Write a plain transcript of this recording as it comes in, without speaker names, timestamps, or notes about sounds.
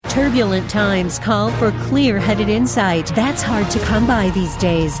Turbulent times call for clear-headed insight. That's hard to come by these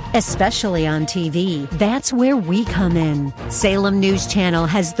days, especially on TV. That's where we come in. Salem News Channel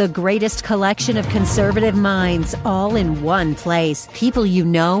has the greatest collection of conservative minds all in one place. People you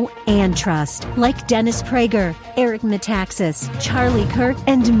know and trust, like Dennis Prager, Eric Metaxas, Charlie Kirk,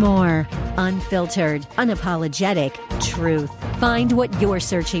 and more. Unfiltered, unapologetic truth. Find what you're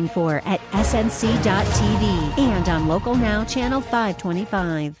searching for at snc.tv and on Local Now, Channel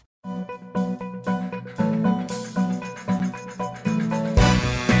 525.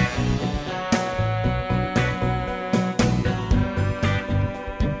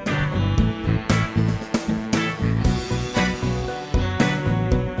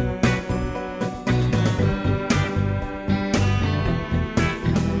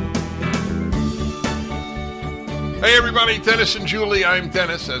 Hey everybody, Dennis and Julie. I'm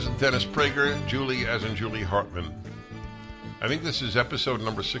Dennis, as in Dennis Prager, Julie, as in Julie Hartman. I think this is episode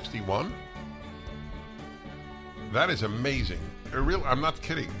number 61. That is amazing. I'm not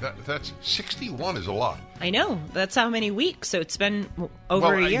kidding. That's 61 is a lot. I know. That's how many weeks. So it's been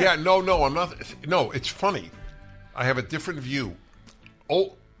over a year. Yeah, no, I'm not. No, it's funny. I have a different view.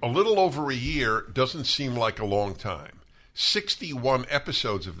 Oh, a little over a year doesn't seem like a long time. 61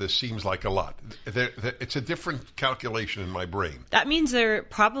 episodes of this seems like a lot. It's a different calculation in my brain. That means there are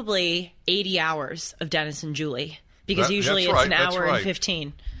probably 80 hours of Dennis and Julie, because usually it's an hour and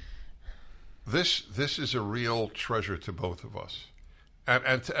 15. This is a real treasure to both of us.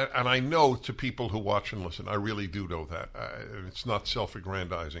 And I know, to people who watch and listen, I really do know that. It's not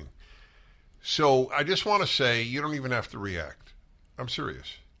self-aggrandizing. So I just want to say, you don't even have to react. I'm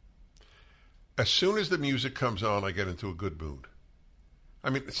serious. As soon as the music comes on, I get into a good mood. I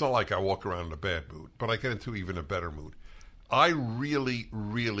mean, it's not like I walk around in a bad mood, but I get into even a better mood. I really,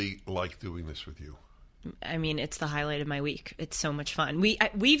 really like doing this with you. I mean, it's the highlight of my week. It's so much fun. We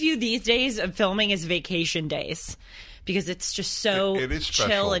view these days of filming as vacation days because it's just so it is special.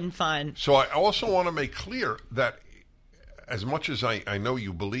 Chill and fun. So I also want to make clear that as much as I know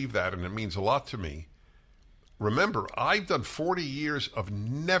you believe that, and it means a lot to me, remember, I've done 40 years of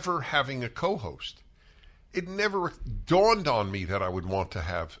never having a co-host. It never dawned on me that I would want to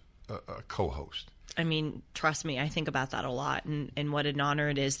have a co-host. I mean, trust me, I think about that a lot, and what an honor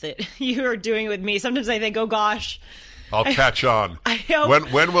it is that you are doing it with me. Sometimes I think, oh gosh. I'll catch on. I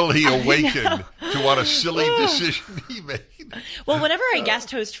hope. When will he awaken to what a silly decision he made? Well, whenever I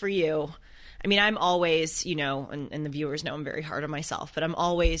guest host for you, I mean, I'm always, and the viewers know I'm very hard on myself, but I'm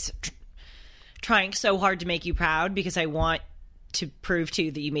always trying so hard to make you proud because I want to prove to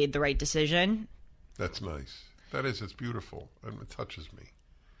you that you made the right decision. That's nice. That is, it's beautiful. And it touches me.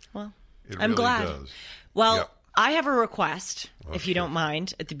 Well, I'm really glad. Does. Well, yep. I have a request, if you don't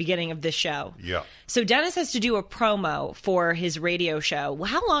mind, at the beginning of this show. Yeah. So Dennis has to do a promo for his radio show. Well,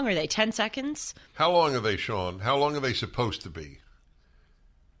 how long are they? 10 seconds? How long are they, Sean? How long are they supposed to be?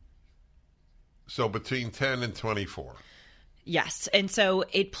 So between 10 and 24. Yes, and so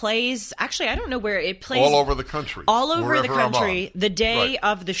it plays, actually, I don't know where it plays. All over the country. All over the country, the day right.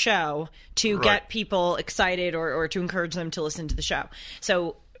 of the show, to right. get people excited or to encourage them to listen to the show.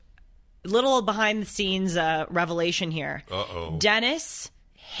 So, little behind-the-scenes revelation here. Uh-oh. Dennis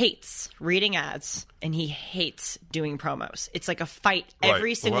hates reading ads, and he hates doing promos. It's like a fight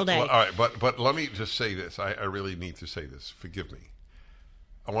every single day. All right, but let me just say this. I really need to say this. Forgive me.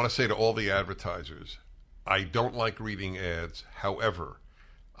 I want to say to all the advertisers, I don't like reading ads. However,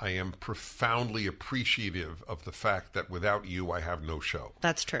 I am profoundly appreciative of the fact that without you, I have no show.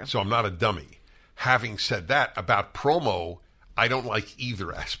 That's true. So I'm not a dummy. Having said that, about promo, I don't like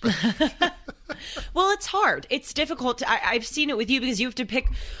either aspect. Well, it's hard. It's difficult. I've seen it with you because you have to pick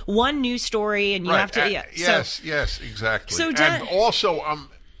one news story and you have to. Yeah. Yes, exactly. So and also,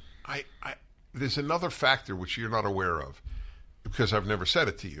 there's another factor which you're not aware of because I've never said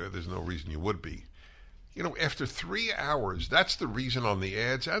it to you. There's no reason you would be. After 3 hours, that's the reason on the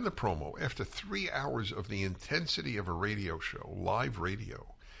ads and the promo, after 3 hours of the intensity of a radio show, live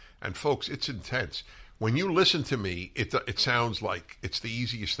radio, and folks, it's intense. When you listen to me, it sounds like it's the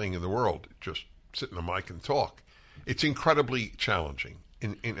easiest thing in the world, just sit in the mic and talk. It's incredibly challenging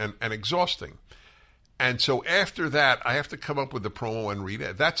and exhausting. And so after that, I have to come up with the promo and read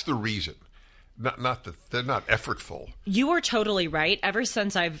it. That's the reason. Not that they're not effortful. You are totally right. Ever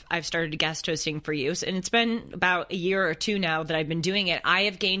since I've started guest hosting for you, and it's been about a year or two now that I've been doing it, I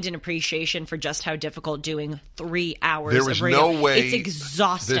have gained an appreciation for just how difficult doing 3 hours there is of radio. No way. It's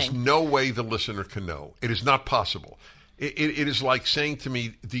exhausting. There's no way the listener can know. It is not possible. It is like saying to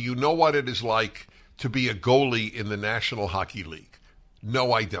me, do you know what it is like to be a goalie in the National Hockey League?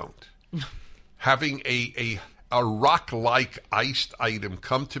 No, I don't. Having a a rock-like iced item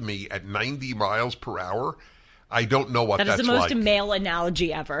come to me at 90 miles per hour, I don't know what that's like. That is the most male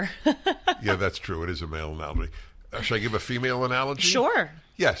analogy ever. Yeah, that's true. It is a male analogy. Should I give a female analogy? Sure.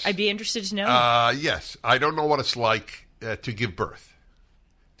 Yes. I'd be interested to know. Yes. I don't know what it's like to give birth,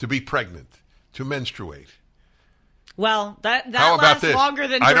 to be pregnant, to menstruate. Well, that How about lasts this? longer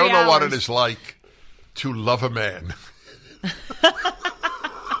than 3 I don't know hours. what it is like to love a man.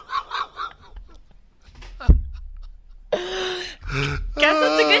 Guess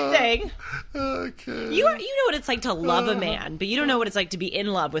that's a good thing. Okay. You know what it's like to love a man, but you don't know what it's like to be in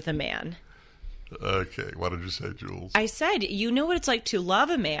love with a man. Okay. What did you say, Jules? I said you know what it's like to love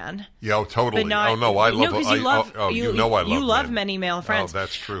a man. Yeah, oh, totally. But not, I love. No, because you love. I love. You love men. many male friends. Oh,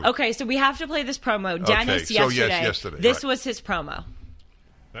 that's true. Okay, so we have to play this promo. Dennis yesterday. This was his promo.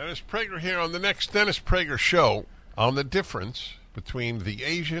 Dennis Prager here on the next Dennis Prager show on the difference between the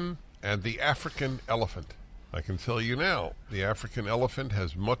Asian and the African elephant. I can tell you now, the African elephant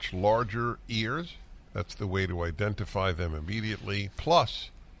has much larger ears. That's the way to identify them immediately. Plus,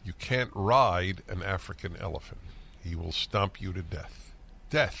 you can't ride an African elephant. He will stomp you to death.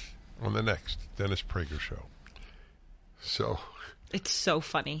 Death on the next Dennis Prager show. So. It's so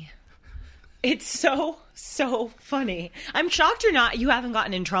funny. It's so funny. I'm shocked you haven't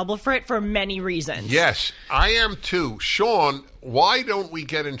gotten in trouble for it for many reasons. Yes, I am too. Sean, why don't we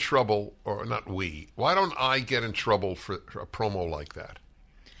get in trouble, or not we, why don't I get in trouble for a promo like that?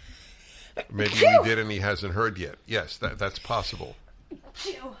 Maybe we did and he hasn't heard yet. Yes, that's possible.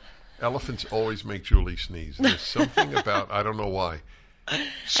 Elephants always make Julie sneeze. There's something about, I don't know why.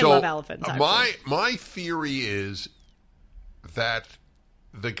 So, I love elephants, actually. My theory is that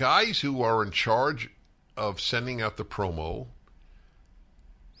the guys who are in charge of sending out the promo,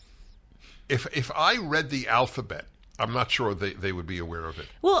 if I read the alphabet, I'm not sure they would be aware of it.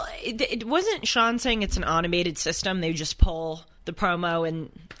 Well, it wasn't Sean saying it's an automated system. They just pull the promo,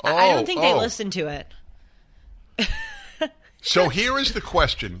 and I don't think they listen to it. So here is the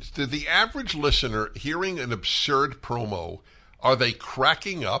question. To the average listener hearing an absurd promo, are they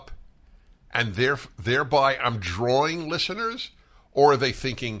cracking up and thereby I'm drawing listeners? Or are they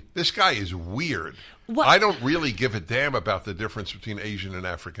thinking, this guy is weird? What? I don't really give a damn about the difference between Asian and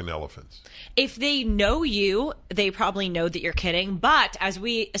African elephants. If they know you, they probably know that you're kidding. But as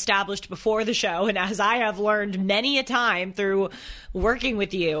we established before the show, and as I have learned many a time through working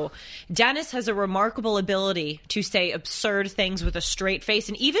with you, Dennis has a remarkable ability to say absurd things with a straight face.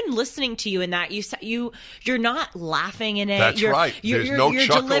 And even listening to you in that, you're not laughing in it. That's right. There's no you're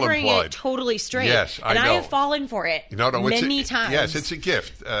chuckle delivering implied. it totally straight. Yes, I know. And I have fallen for it many times. Yes, it's a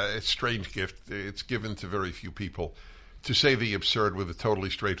gift. It's a strange gift. It's given to very few people to say the absurd with a totally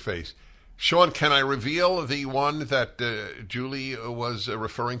straight face. Sean, can I reveal the one that Julie was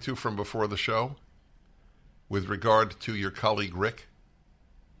referring to from before the show with regard to your colleague Rick?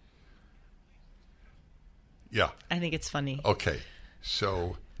 Yeah. I think it's funny. Okay.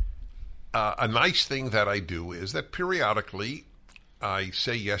 So a nice thing that I do is that periodically I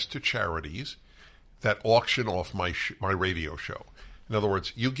say yes to charities that auction off my radio show. In other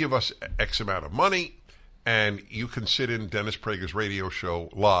words, you give us X amount of money, and you can sit in Dennis Prager's radio show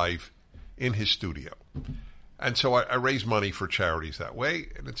live in his studio. And so I raise money for charities that way,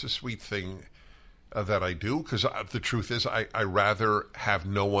 and it's a sweet thing that I do, because the truth is I rather have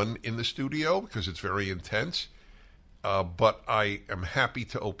no one in the studio because it's very intense, but I am happy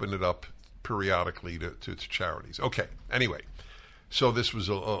to open it up periodically to charities. Okay, anyway, so this was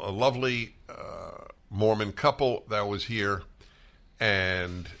a lovely Mormon couple that was here.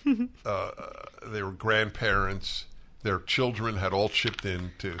 And they were grandparents. Their children had all chipped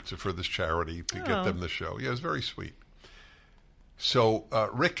in for this charity to get them the show. Yeah, it was very sweet. So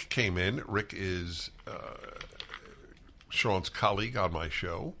Rick came in. Rick is Sean's colleague on my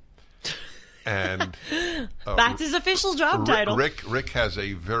show. And that's his official job title. Rick has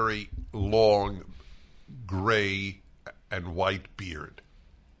a very long gray and white beard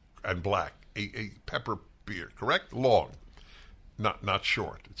and black, a pepper beard, correct? Long. Not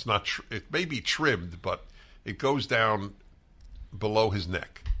short. It's not. It may be trimmed, but it goes down below his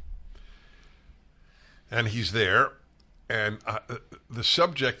neck. And he's there, and the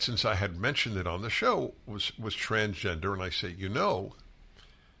subject, since I had mentioned it on the show, was transgender. And I say,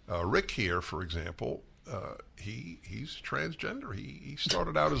 Rick here, for example, he's transgender. He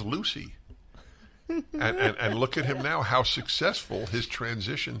started out as Lucy, and look at him now, how successful his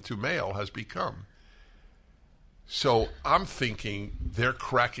transition to male has become. So I'm thinking they're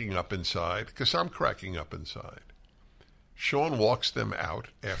cracking up inside, because I'm cracking up inside. Sean walks them out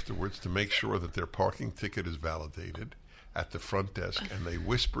afterwards to make sure that their parking ticket is validated at the front desk, and they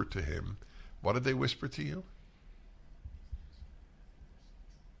whisper to him. What did they whisper to you?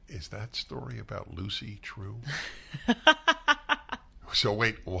 is that story about Lucy true? So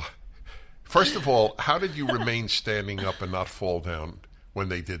wait, first of all, how did you remain standing up and not fall down when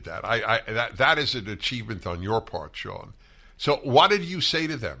they did that? That is an achievement on your part, Sean. So what did you say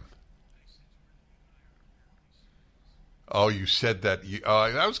to them? Oh, you said that.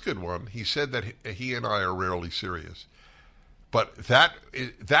 That was a good one. He said that he and I are rarely serious. But that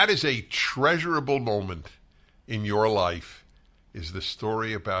is a treasurable moment in your life, is the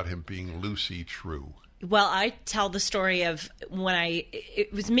story about him being Lucy true. Well, I tell the story of when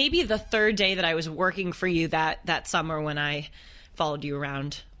it was maybe the third day that I was working for you that summer when I followed you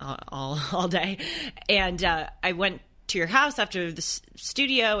around all day. And I went to your house after the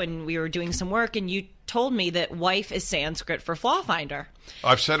studio and we were doing some work, and you told me that wife is Sanskrit for flaw finder.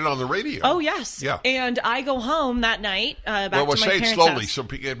 I've said it on the radio. Oh, yes. Yeah. And I go home that night back to my parents' say it slowly, house. so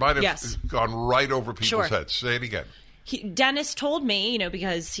it might have gone right over people's heads. Say it again. Dennis told me,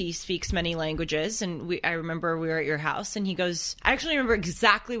 because he speaks many languages, and I remember we were at your house, and he goes, I actually remember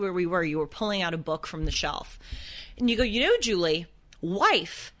exactly where we were. You were pulling out a book from the shelf. And you go, Julie,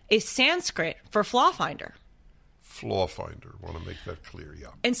 wife is Sanskrit for flaw finder. Flaw finder. Want to make that clear, yeah.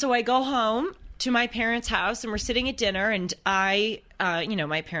 And so I go home to my parents' house, and we're sitting at dinner, and my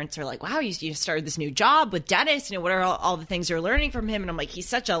parents are like, wow, you started this new job with Dennis, what are all the things you're learning from him? And I'm like, he's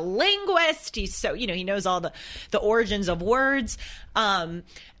such a linguist. He's so, he knows all the origins of words. And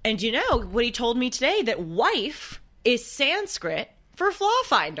what he told me today, that wife is Sanskrit for flaw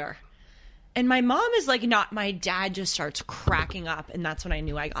finder. And my mom is like, not, my dad just starts cracking up, and that's when I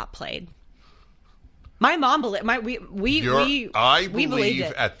knew I got played. My mom believed, I believe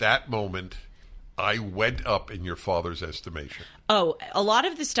it. At that moment, I went up in your father's estimation. Oh, a lot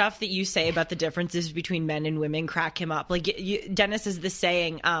of the stuff that you say about the differences between men and women crack him up. Like Dennis is the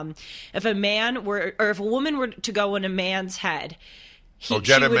saying, if a woman were to go in a man's head,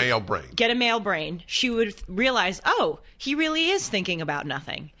 get a male brain. Get a male brain. She would realize, he really is thinking about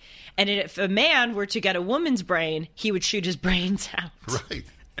nothing. And if a man were to get a woman's brain, he would shoot his brains out. Right.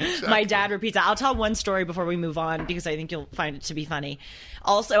 Exactly. My dad repeats that. I'll tell one story before we move on because I think you'll find it to be funny.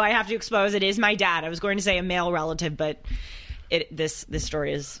 Also, I have to expose it is my dad. I was going to say a male relative, but this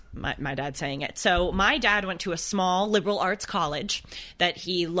story is my dad saying it. So my dad went to a small liberal arts college that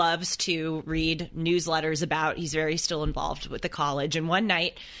he loves to read newsletters about. He's very still involved with the college. And one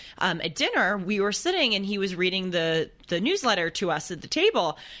night at dinner, we were sitting and he was reading the newsletter to us at the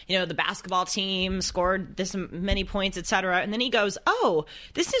table. The basketball team scored this many points, etc. And then he goes, oh,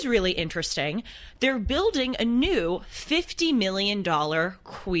 this is really interesting. They're building a new $50 million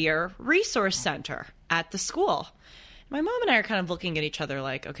queer resource center at the school. My mom and I are kind of looking at each other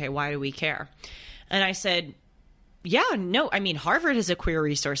like, okay, why do we care? And I said, Harvard has a queer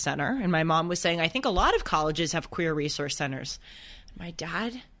resource center. And my mom was saying, I think a lot of colleges have queer resource centers. My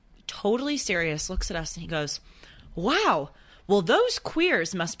dad, totally serious, looks at us and he goes, wow, well, those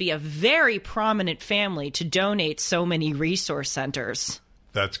queers must be a very prominent family to donate so many resource centers.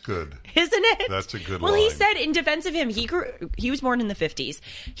 That's good. Isn't it? That's a good line. Well, he said, in defense of him, he was born in the 50s.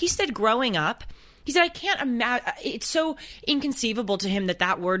 He said growing up, he said, I can't imagine. It's so inconceivable to him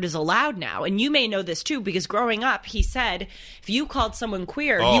that word is allowed now. And you may know this, too, because growing up, he said, if you called someone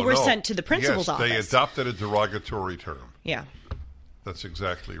queer, you were sent to the principal's office. They adopted a derogatory term. Yeah. That's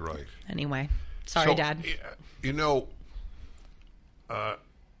exactly right. Anyway. Sorry, Dad. This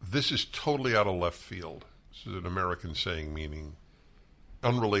is totally out of left field. This is an American saying, meaning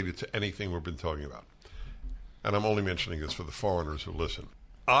unrelated to anything we've been talking about. And I'm only mentioning this for the foreigners who listen.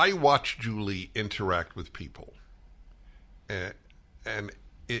 I watch Julie interact with people, and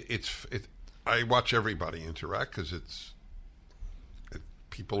I watch everybody interact because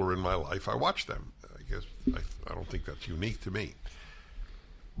people are in my life. I watch them. I guess I don't think that's unique to me.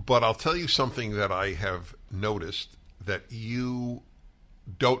 But I'll tell you something that I have noticed that you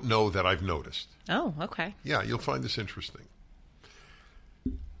don't know that I've noticed. Oh, okay. Yeah, you'll find this interesting.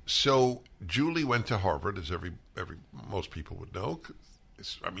 So Julie went to Harvard, as most people would know.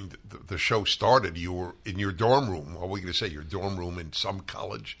 The show started. You were in your dorm room. Are we going to say your dorm room in some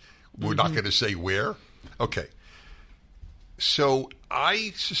college? We're not going to say where. Okay. So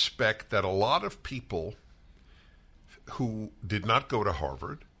I suspect that a lot of people who did not go to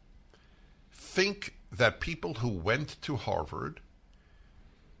Harvard think that people who went to Harvard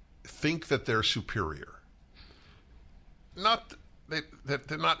think that they're superior. Not that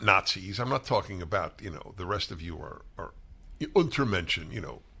they're not Nazis. I'm not talking about, the rest of you are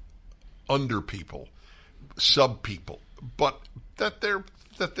Untermenschen, under people, sub people, but that they're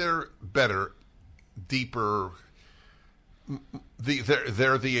better, deeper.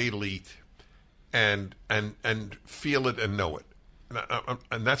 They're the elite, and feel it and know it.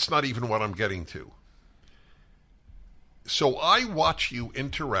 and that's not even what I'm getting to. So I watch you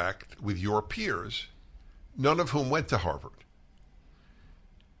interact with your peers, none of whom went to Harvard.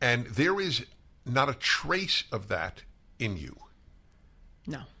 And there is not a trace of that in you.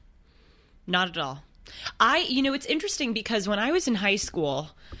 No, not at all. It's interesting because when I was in high school,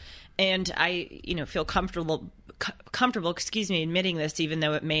 and I, feel comfortable, admitting this, even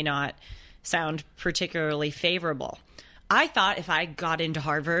though it may not sound particularly favorable. I thought if I got into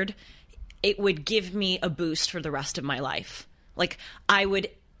Harvard, it would give me a boost for the rest of my life. Like, I would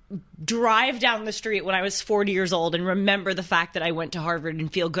drive down the street when I was 40 years old and remember the fact that I went to Harvard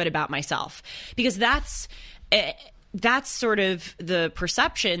and feel good about myself. Because that's sort of the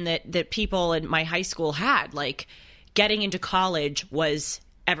perception that people in my high school had. Like, getting into college was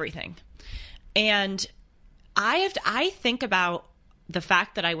everything. And I think about the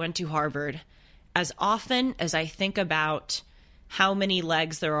fact that I went to Harvard as often as I think about how many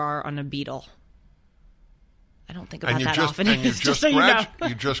legs there are on a beetle. I don't think about that often. And you just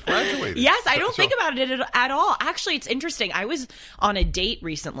graduated. Yes, I don't think about it at all. Actually, it's interesting. I was on a date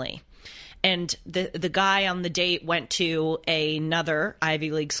recently, and the guy on the date went to another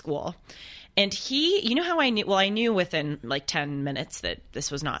Ivy League school. And he, how I knew? Well, I knew within like 10 minutes that this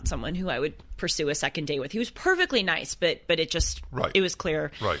was not someone who I would pursue a second date with. He was perfectly nice, but it just, it was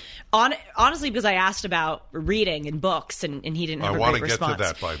clear. Right. Honestly, because I asked about reading and books, and he didn't have a great response. I want to get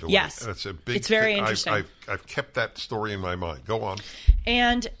to that, by the way. Yes. That's a big It's very interesting. I've kept that story in my mind. Go on.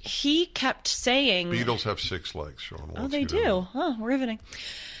 And he kept saying... Beetles have 6 legs, Sean. Oh, they do? Oh, riveting.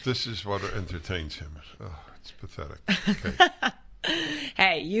 This is what entertains him. Oh, it's pathetic. Okay.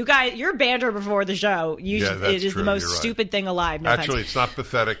 Hey, you guys, your banter before the show, it is the most stupid thing alive. No Actually, offense. It's not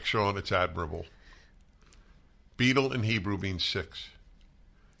pathetic, Sean. It's admirable. Beetle in Hebrew means 6.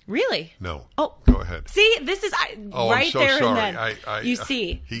 Really? No. Oh, go ahead. See, this is right I'm so there sorry. and then. You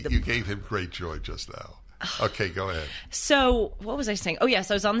see, you gave him great joy just now. Okay, go ahead. So, what was I saying? Oh,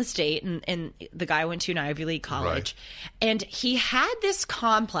 yes, I was on this date, and the guy went to an Ivy League college, and he had this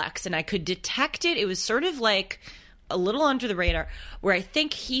complex, and I could detect it. It was sort of like a little under the radar, where I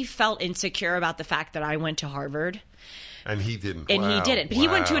think he felt insecure about the fact that I went to Harvard. And he didn't. And he didn't. But he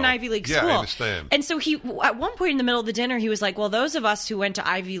went to an Ivy League school. Yeah, I understand. And so he, at one point in the middle of the dinner, he was like, well, those of us who went to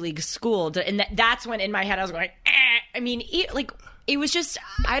Ivy League school, and that's when in my head I was going, I mean, it was just,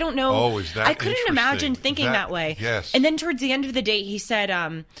 I don't know. Oh, is that I couldn't imagine thinking that way. Yes. And then towards the end of the date, he said,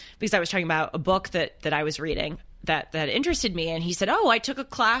 because I was talking about a book that I was reading that interested me, and he said, oh, I took a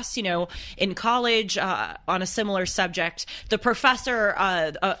class, in college on a similar subject. The professor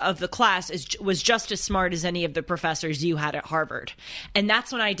of the class was just as smart as any of the professors you had at Harvard. And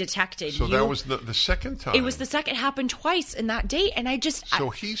that's when I detected. So that was the second time. It was the second. It happened twice in that date, and I just...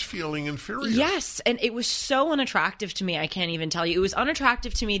 So he's feeling inferior. Yes, and it was so unattractive to me, I can't even tell you. It was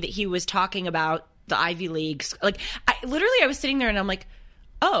unattractive to me that he was talking about the Ivy Leagues. Like, I was sitting there, and I'm like,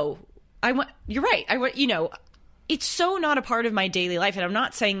 oh, you're right. It's so not a part of my daily life, and I'm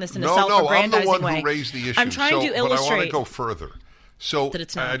not saying this in a self-aggrandizing way. I'm the one who raised the issue. I'm trying to illustrate, but I want to go further. So that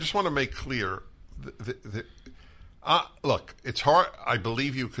it's not. I just want to make clear. Look, it's hard. I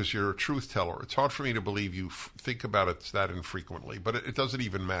believe you because you're a truth teller. It's hard for me to believe you think about it that infrequently, but it doesn't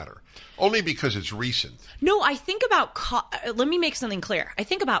even matter. Only because it's recent. No, I think about. Let me make something clear. I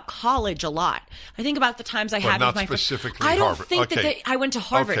think about college a lot. I think about the times I had with my friends. I don't think that I went to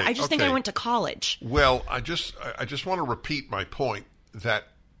Harvard. I just think I went to college. Well, I just want to repeat my point that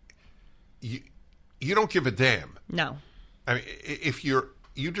you don't give a damn. No. I mean, if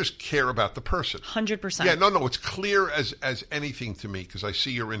you just care about the person. 100%. Yeah, no, it's clear as anything to me because I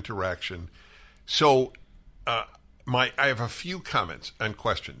see your interaction. So I have a few comments and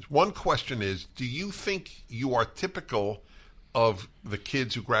questions. One question is, do you think you are typical of the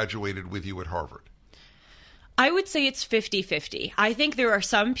kids who graduated with you at Harvard? I would say it's 50-50. I think there are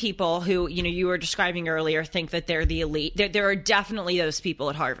some people who, you were describing earlier, think that they're the elite. There are definitely those people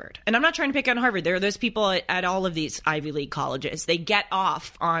at Harvard. And I'm not trying to pick on Harvard. There are those people at all of these Ivy League colleges. They get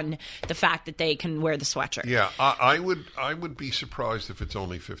off on the fact that they can wear the sweatshirt. Yeah, I would be surprised if it's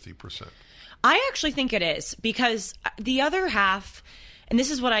only 50%. I actually think it is, because the other half... And this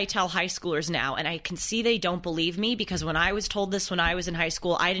is what I tell high schoolers now, and I can see they don't believe me, because when I was told this when I was in high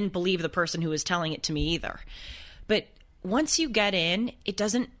school, I didn't believe the person who was telling it to me either. But once you get in, it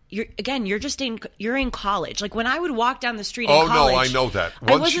doesn't. You're in college. Like when I would walk down the street in college. Oh no, I know that.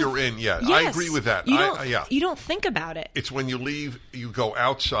 Once you're in, yes, I agree with that. You don't think about it. It's when you leave, you go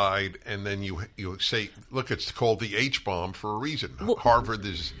outside, and then you say, "Look, it's called the H bomb for a reason." Well, Harvard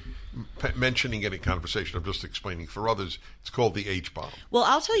is mentioning it in conversation. I'm just explaining for others. It's called the H bomb. Well,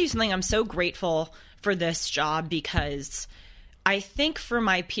 I'll tell you something. I'm so grateful for this job because I think for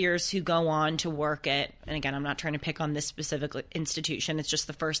my peers who go on to work at, and again, I'm not trying to pick on this specific institution, it's just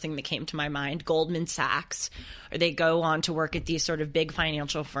the first thing that came to my mind, Goldman Sachs, or they go on to work at these sort of big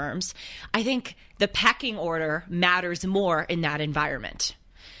financial firms. I think the pecking order matters more in that environment.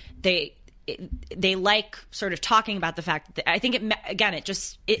 They like sort of talking about the fact that I think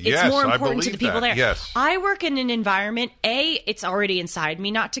it's Yes, more I important to believe the people that. there. Yes. I work in an environment, it's already inside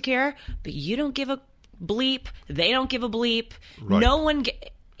me not to care, but you don't give a bleep. They don't give a bleep. Right. No one.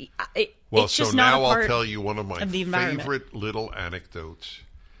 Well, it's so just not now a part I'll tell you one of my the environment. favorite little anecdotes.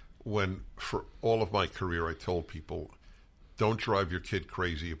 When, for all of my career, I told people, don't drive your kid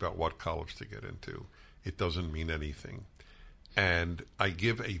crazy about what college to get into. It doesn't mean anything. And I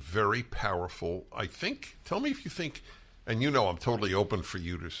give a very powerful, tell me if you think, and I'm totally open for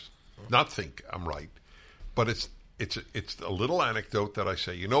you to not think I'm right, but it's a little anecdote that I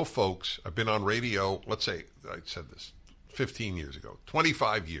say, folks, I've been on radio, let's say I said this 15 years ago,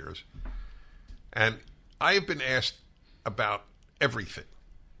 25 years, and I have been asked about everything.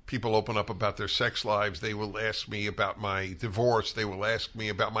 People open up about their sex lives. They will ask me about my divorce. They will ask me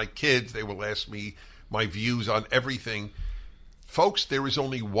about my kids. They will ask me my views on everything. Folks, there is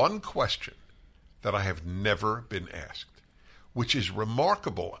only one question that I have never been asked, which is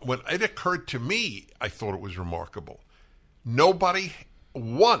remarkable. When it occurred to me, I thought it was remarkable. Nobody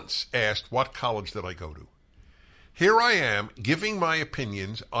once asked, what college did I go to? Here I am giving my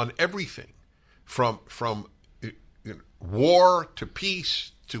opinions on everything, from war to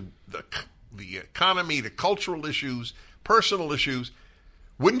peace to the economy to cultural issues, personal issues.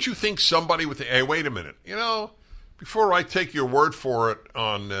 Wouldn't you think somebody would think, hey, wait a minute, before I take your word for it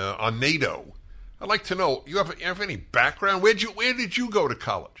on NATO, I'd like to know, you have any background? Where did you go to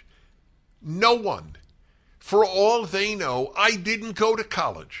college? No one. For all they know, I didn't go to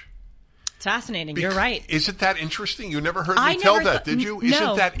college. It's fascinating. You're right. Isn't that interesting? You never heard me tell that, did you? No.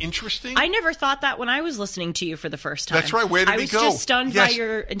 Isn't that interesting? I never thought that when I was listening to you for the first time. That's right. Where did he go? I was just stunned by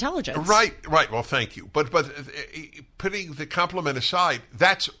your intelligence. Right. Well, thank you. But putting the compliment aside,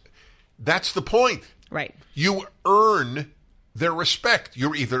 that's the point. Right. You earn their respect.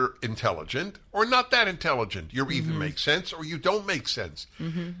 You're either intelligent or not that intelligent. You either make sense or you don't make sense.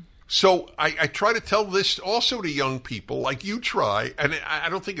 Mm-hmm. So I try to tell this also to young people, like you try, and I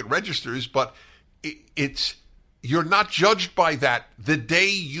don't think it registers, but it's you're not judged by that the day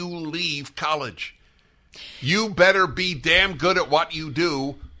you leave college. You better be damn good at what you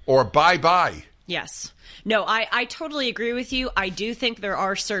do or bye-bye. Yes. No, I totally agree with you. I do think there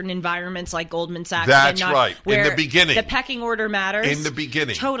are certain environments like Goldman Sachs. That's right. In the beginning. The pecking order matters. In the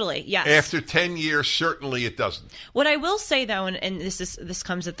beginning. Totally, yes. After 10 years, certainly it doesn't. What I will say, though, and this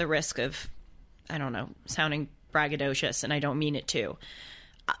comes at the risk of, I don't know, sounding braggadocious, and I don't mean it to.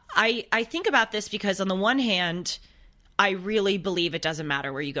 I think about this because on the one hand, I really believe it doesn't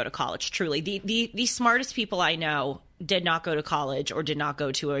matter where you go to college, truly. The smartest people I know did not go to college or did not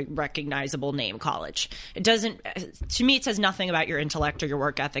go to a recognizable name college. It doesn't, to me, it says nothing about your intellect or your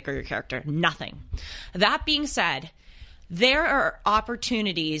work ethic or your character. Nothing. That being said, there are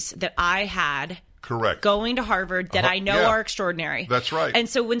opportunities that I had Correct. going to Harvard that I know are extraordinary. That's right. And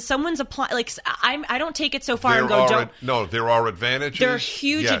so when someone's applying, like I don't take it so far and go, no, there are advantages. There are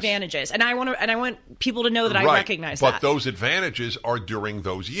huge advantages, and I want people to know that I recognize that. But those advantages are during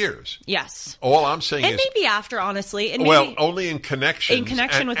those years. Yes. All I'm saying and is, maybe after, honestly, and well, only in connection. In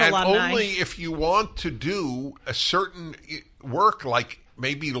connection with alumni, and only if you want to do a certain work, like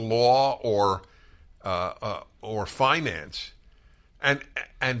maybe law or finance, and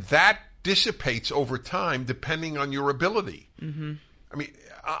that dissipates over time depending on your ability. Mm-hmm. I mean,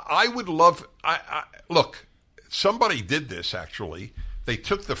 I would love... look, somebody did this, actually. They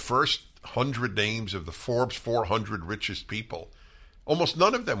took the first 100 names of the Forbes 400 richest people. Almost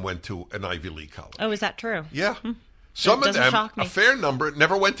none of them went to an Ivy League college. Oh, is that true? Yeah. Some of them, a fair number,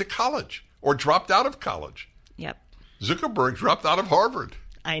 never went to college or dropped out of college. Yep. Zuckerberg dropped out of Harvard.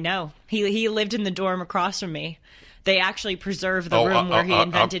 I know. He lived in the dorm across from me. They actually preserve the room where he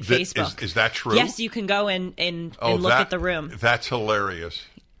invented Facebook. Is that true? Yes, you can go and look at the room. That's hilarious.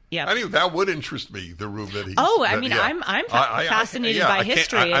 Yeah, anyway, that would interest me. The room that he. I'm fascinated by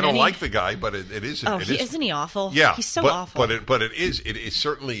history. I don't like the guy, but it is. Oh, isn't he awful? Yeah, he's so awful. But it is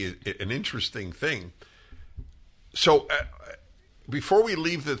certainly an interesting thing. So, before we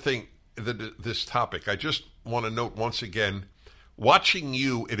leave this topic, I just want to note once again, watching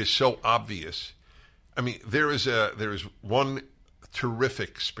you, it is so obvious. I mean, there is one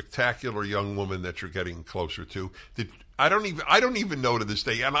terrific, spectacular young woman that you're getting closer to. That I don't even know to this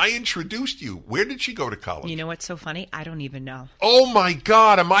day. And I introduced you. Where did she go to college? You know what's so funny? I don't even know. Oh my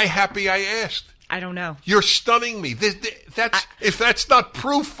God! Am I happy I asked? I don't know. You're stunning me. If that's not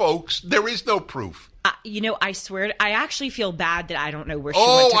proof, folks, there is no proof. I swear, I actually feel bad that I don't know where she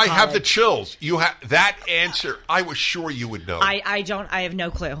Oh, went to college. I have the chills. You have that answer. I was sure you would know. I don't. I have no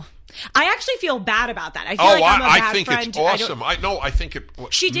clue. I actually feel bad about that. I feel like I'm a bad think friend. It's awesome. I think it.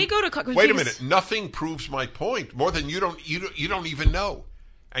 She did go to. Wait a minute. Nothing proves my point more than you don't even know,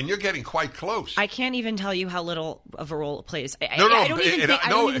 and you're getting quite close. I can't even tell you how little of a role it plays. I don't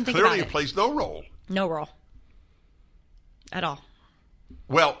even think clearly about it plays no role. No role at all.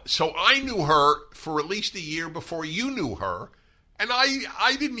 Well, so I knew her for at least a year before you knew her, and I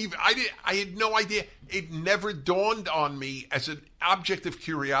had no idea. It never dawned on me as an object of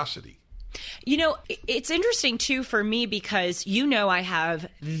curiosity. It's interesting too for me because I have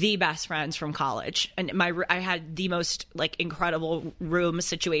the best friends from college, and I had the most incredible room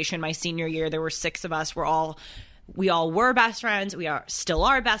situation my senior year. There were 6 of us. We all were best friends. We still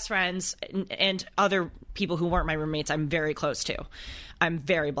are best friends, and other people who weren't my roommates I'm very close to. I'm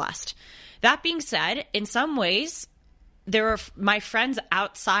very blessed. That being said, in some ways, there are my friends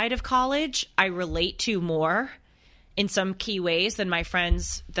outside of college I relate to more in some key ways than my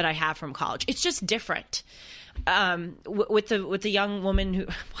friends that I have from college. It's just different. With the young woman who,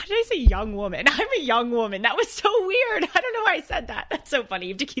 why did I say young woman? I'm a young woman. That was so weird. I don't know why I said that. That's so funny.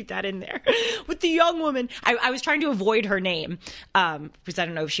 You have to keep that in there. With the young woman, I was trying to avoid her name because I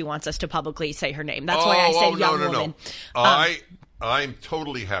don't know if she wants us to publicly say her name. That's why I said young woman. No. I'm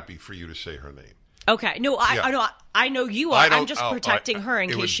totally happy for you to say her name. Okay. No, I know you are. I'm just protecting her in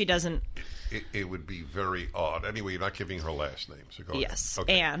case she doesn't. It would be very odd. Anyway, you're not giving her last name, so go ahead. Yes,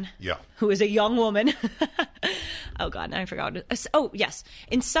 okay. Anne. Yeah. Who is a young woman. Oh, God, now I forgot. Oh, yes.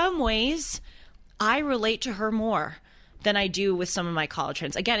 In some ways, I relate to her more than I do with some of my college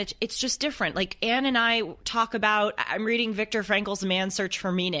friends. Again, it's just different. Like, Anne and I talk about, I'm reading Viktor Frankl's Man's Search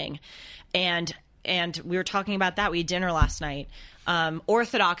for Meaning, and we were talking about that. We had dinner last night.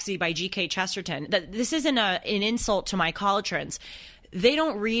 Orthodoxy by G.K. Chesterton. This isn't an insult to my college friends. They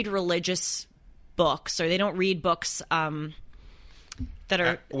don't read religious books, or they don't read books that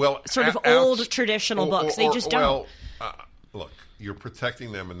are sort of old traditional books. They just don't. Look, you're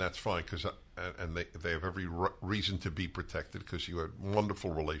protecting them, and that's fine, and they have every reason to be protected because you had a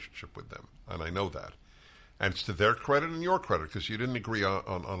wonderful relationship with them, and I know that. And it's to their credit and your credit because you didn't agree on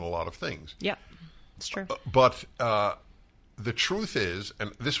a lot of things. Yeah, it's true. But the truth is,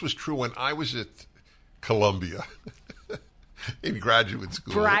 and this was true when I was at Columbia in graduate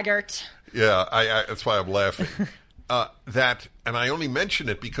school. Braggart. Yeah, that's why I'm laughing. And I only mention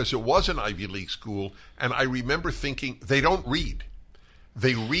it because it was an Ivy League school, and I remember thinking, they don't read.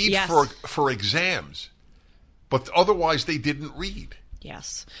 They read for exams, but otherwise they didn't read.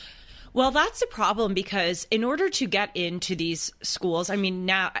 Yes. Well, that's a problem because in order to get into these schools, I mean,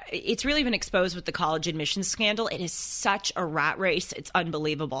 now it's really been exposed with the college admissions scandal. It is such a rat race. It's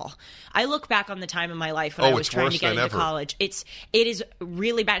unbelievable. I look back on the time in my life when I was trying to get into college. It is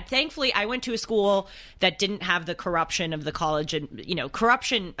really bad. Thankfully, I went to a school that didn't have the corruption of the college. And,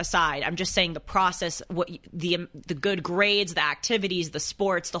 corruption aside, I'm just saying the process, the good grades, the activities, the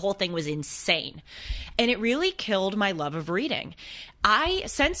sports, the whole thing was insane. And it really killed my love of reading. I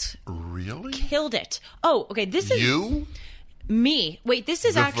since really killed it. Oh, okay. This is you, me. Wait, this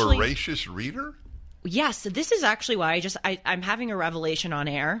is actually voracious reader. Yes, this is actually why I'm having a revelation on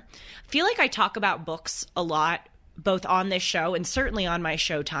air. I feel like I talk about books a lot, both on this show and certainly on my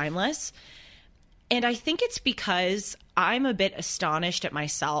show Timeless. And I think it's because I'm a bit astonished at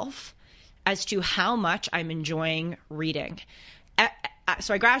myself as to how much I'm enjoying reading.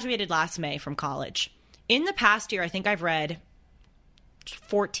 So I graduated last May from college. In the past year, I think I've read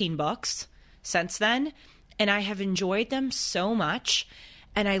 14 books since then, and I have enjoyed them so much.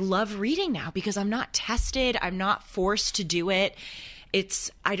 And I love reading now because I'm not tested. I'm not forced to do it.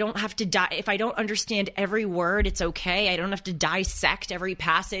 I don't have to if I don't understand every word, it's okay. I don't have to dissect every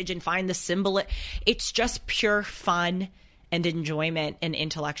passage and find the symbol. It's just pure fun and enjoyment and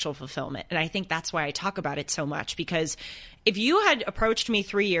intellectual fulfillment. And I think that's why I talk about it so much, because if you had approached me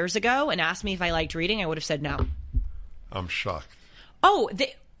 3 years ago and asked me if I liked reading, I would have said no. I'm shocked. Oh,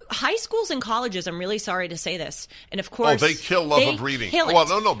 high schools and colleges, I'm really sorry to say this. And of course, they kill love of reading.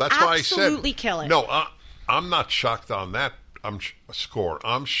 Well, no, that's why I said. Absolutely kill it. No, I'm not shocked on that score.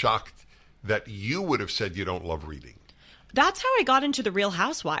 I'm shocked that you would have said you don't love reading. That's how I got into The Real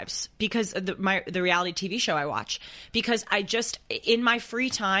Housewives, because of the reality TV show I watch. Because I just, in my free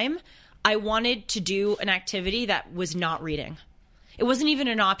time, I wanted to do an activity that was not reading. It wasn't even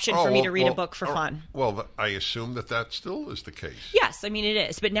an option for me to read a book for fun. Well, I assume that still is the case. Yes, I mean it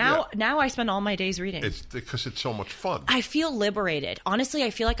is. But now I spend all my days reading. It's because it's so much fun. I feel liberated. Honestly, I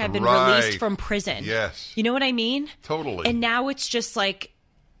feel like I've been released from prison. Yes. You know what I mean? Totally. And now it's just like,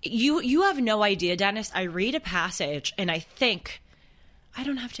 you have no idea, Dennis. I read a passage and I think, I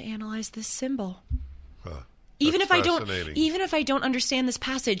don't have to analyze this symbol. Even if I don't understand this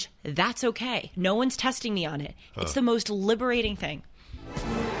passage, that's okay. No one's testing me on it. It's the most liberating thing.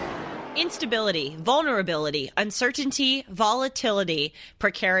 Instability, vulnerability, uncertainty, volatility,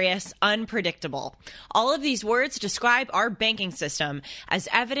 precarious, unpredictable. All of these words describe our banking system as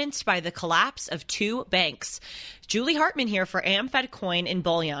evidenced by the collapse of 2 banks. Julie Hartman here for AmFed Coin and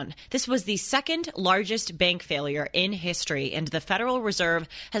Bullion. This was the second largest bank failure in history, and the Federal Reserve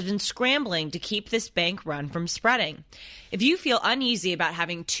has been scrambling to keep this bank run from spreading. If you feel uneasy about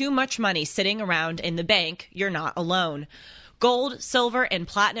having too much money sitting around in the bank, you're not alone. Gold, silver, and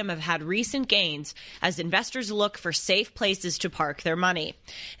platinum have had recent gains as investors look for safe places to park their money.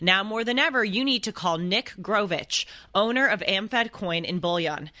 Now more than ever, you need to call Nick Grovich, owner of AmFed Coin and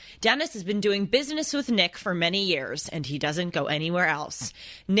Bullion. Dennis has been doing business with Nick for many years, and he doesn't go anywhere else.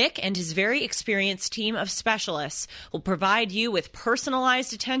 Nick and his very experienced team of specialists will provide you with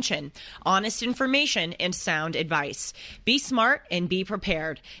personalized attention, honest information, and sound advice. Be smart and be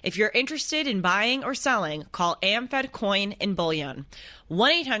prepared. If you're interested in buying or selling, call AmFed Coin and Bullion,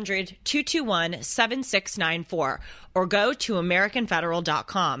 1-800-221-7694, or go to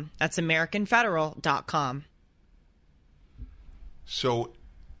AmericanFederal.com. That's AmericanFederal.com. So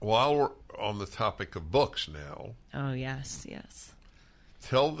while we're on the topic of books now. Oh, yes.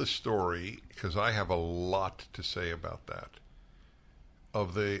 Tell the story, because I have a lot to say about that,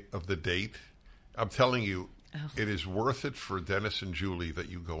 of the date. I'm telling you, It is worth it for Dennis and Julie that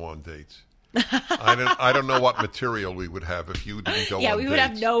you go on dates. I don't know what material we would have if you didn't go on dates. Yeah, we would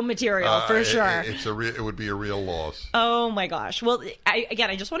have no material for sure. It would be a real loss. Oh my gosh. Well,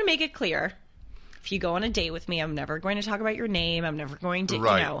 I just want to make it clear. If you go on a date with me, I'm never going to talk about your name. I'm never going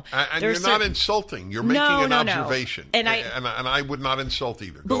to, And you're not insulting. You're making an observation. And I would not insult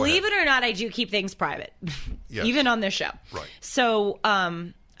either. Believe it or not, I do keep things private, even on this show. Right. So, I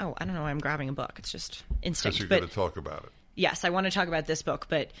don't know why I'm grabbing a book. It's just instinct. Because you're going to talk about it. Yes, I want to talk about this book.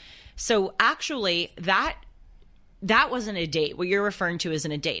 But so actually, that wasn't a date. What you're referring to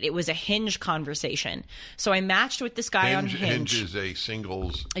isn't a date. It was a Hinge conversation. So I matched with this guy on Hinge. Hinge is a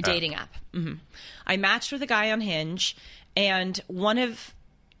singles a dating app. Mm-hmm. I matched with a guy on Hinge, and one of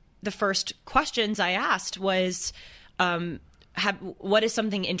the first questions I asked was, what is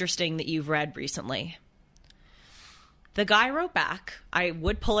something interesting that you've read recently? The guy wrote back. I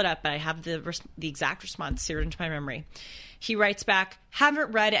would pull it up, but I have the exact response seared into my memory. He writes back,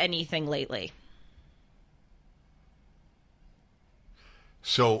 haven't read anything lately.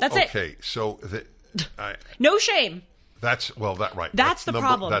 So, that's okay. it. So, no shame. That's right. That's the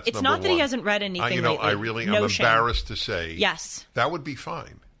problem. It's not that he hasn't read anything lately. I'm embarrassed to say. Yes. That would be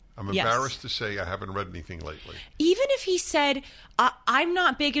fine. I'm embarrassed to say I haven't read anything lately. Even if he said, I'm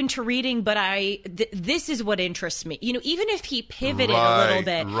not big into reading, but this is what interests me. Even if he pivoted a little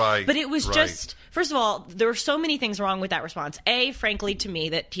bit. Right. But it was just, first of all, there were so many things wrong with that response. A, frankly, to me,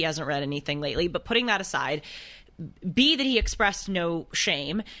 that he hasn't read anything lately. But putting that aside, B, that he expressed no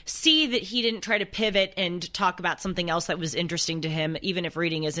shame. C, that he didn't try to pivot and talk about something else that was interesting to him, even if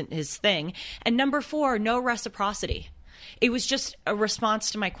reading isn't his thing. And number 4, no reciprocity. It was just a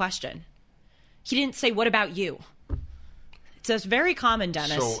response to my question. He didn't say, what about you? So it's very common,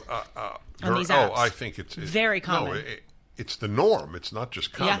 Dennis, on these apps. I think it's very common. No, it's the norm. It's not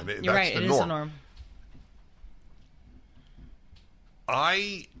just common. Yeah, you're right. It is the norm.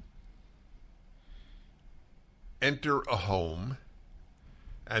 I enter a home,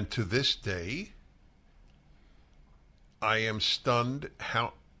 and to this day, I am stunned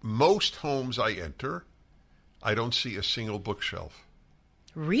how most homes I enter, I don't see a single bookshelf.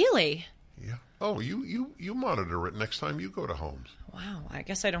 Really? Yeah. Oh, you monitor it next time you go to homes. Wow. I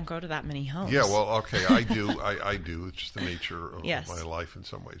guess I don't go to that many homes. Yeah, well, okay, I do. I do. It's just the nature of yes. my life in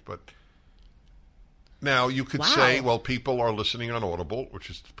some ways. But now you could say, well, people are listening on Audible, which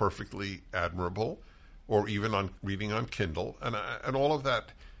is perfectly admirable, or even on reading on Kindle, and all of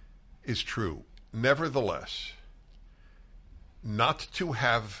that is true. Nevertheless, not to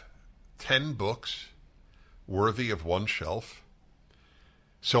have 10 books worthy of one shelf.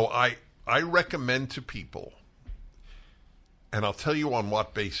 So I recommend to people, and I'll tell you on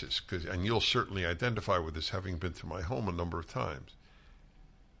what basis, and you'll certainly identify with this, having been to my home a number of times.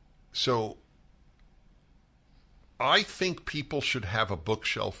 So I think people should have a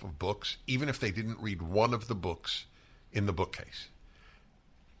bookshelf of books, even if they didn't read one of the books in the bookcase.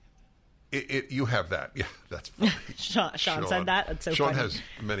 You have that. Yeah, that's funny. Sean said that. That's so Sean funny. has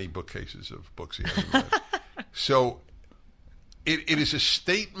many bookcases of books he hasn't read. So it is a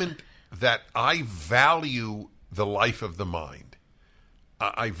statement that I value the life of the mind.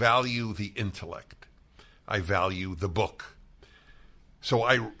 I value the intellect. I value the book. So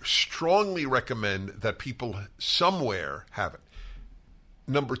I strongly recommend that people somewhere have it.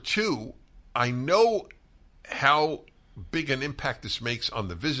 Number two, I know how big an impact this makes on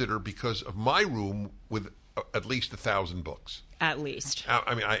the visitor because of my room with at least 1,000 books. At least.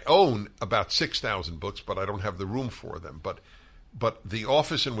 I mean, I own about 6,000 books, but I don't have the room for them. But the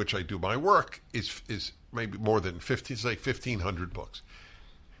office in which I do my work is maybe more than 1,500 books.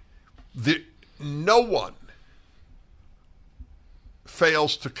 No one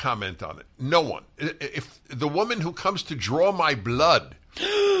fails to comment on it. No one. If the woman who comes to draw my blood.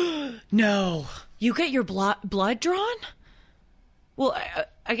 No. You get your blood drawn? Well,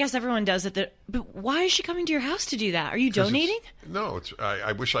 I guess everyone does it. But why is she coming to your house to do that? Are you donating? No,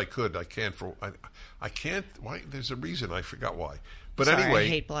 I wish I could. I can't. I can't. Why? There's a reason. I forgot why. But Sorry, anyway. I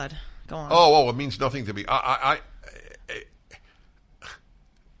hate blood. Go on. Oh, it means nothing to me. I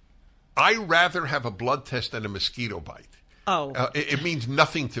rather have a blood test than a mosquito bite. Oh. It means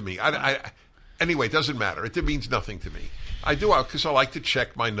nothing to me. Anyway, it doesn't matter. It means nothing to me. I do because I like to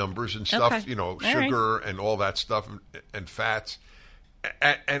check my numbers and stuff, Okay. Sugar and all that stuff and fats.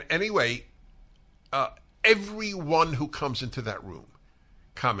 And anyway, everyone who comes into that room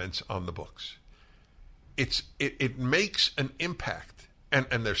comments on the books. It makes an impact,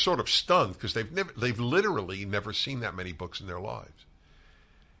 and they're sort of stunned because they've literally never seen that many books in their lives.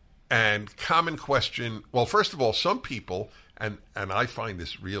 And common question, well, first of all, some people, and I find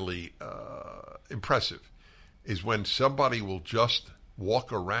this really impressive, is when somebody will just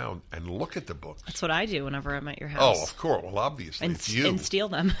walk around and look at the books. That's what I do whenever I'm at your house. Oh, of course. Well, obviously, and, it's you. And steal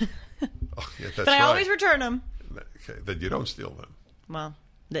them. Oh, yeah, that's but I right. always return them. Okay, then you don't steal them. Well,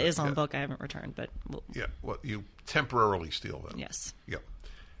 the Islam book I haven't returned, but... Yeah, well, you temporarily steal them. Yes. Yep.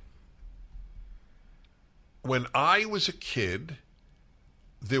 When I was a kid,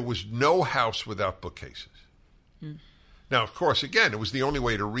 there was no house without bookcases. Mm. Now, of course, again, it was the only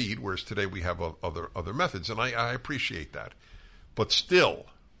way to read, whereas today we have other methods, and I appreciate that. But still,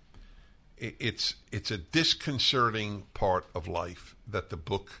 it's a disconcerting part of life that the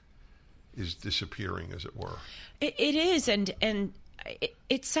book is disappearing, as it were. It is, and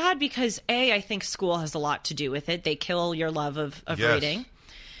it's sad because, A, I think school has a lot to do with it. They kill your love of Yes. reading.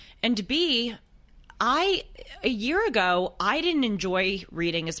 And B, a year ago, I didn't enjoy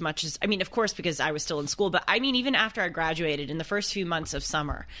reading as much as, I mean, of course, because I was still in school, but I mean, even after I graduated in the first few months of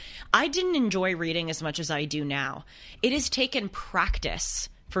summer, I didn't enjoy reading as much as I do now. It has taken practice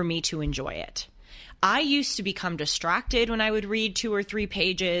for me to enjoy it. I used to become distracted when I would read 2 or 3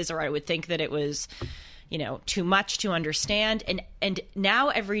 pages, or I would think that it was, too much to understand. And now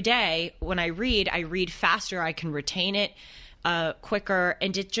every day when I read faster, I can retain it quicker.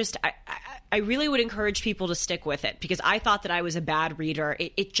 And it just, I really would encourage people to stick with it because I thought that I was a bad reader.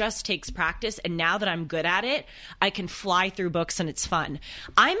 It just takes practice. And now that I'm good at it, I can fly through books and it's fun.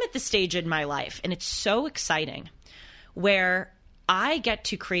 I'm at the stage in my life, and it's so exciting, where I get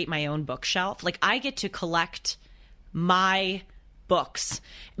to create my own bookshelf. Like, I get to collect my books.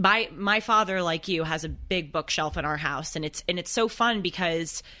 My father, like you, has a big bookshelf in our house, and it's so fun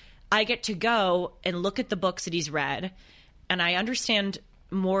because I get to go and look at the books that he's read, and I understand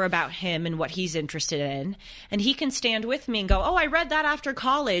more about him and what he's interested in, and he can stand with me and go, "Oh, I read that after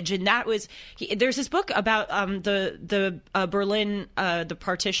college," and that was. There's this book about the Berlin, the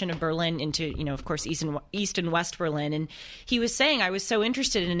partition of Berlin into, of course, East and West Berlin, and he was saying, I was so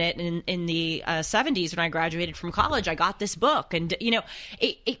interested in it in the 70s when I graduated from college. I got this book, and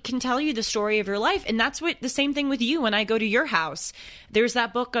it can tell you the story of your life, and that's what the same thing with you. When I go to your house, there's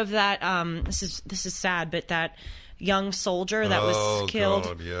that book of that. This is sad, but that young soldier that was killed.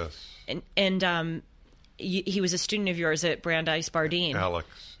 God, yes. And he was a student of yours at Brandeis Bardeen. Alex.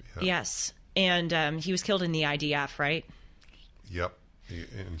 Yeah. Yes. And he was killed in the IDF, right? Yep.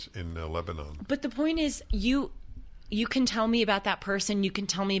 In Lebanon. But the point is, you can tell me about that person. You can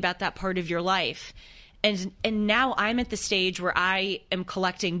tell me about that part of your life. And now I'm at the stage where I am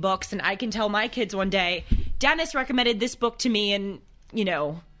collecting books, and I can tell my kids one day, Dennis recommended this book to me, and,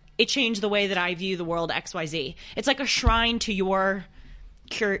 it changed the way that I view the world, XYZ. It's like a shrine to your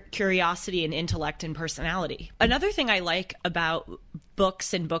curiosity and intellect and personality. Another thing I like about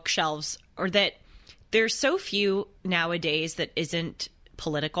books and bookshelves are that there's so few nowadays that isn't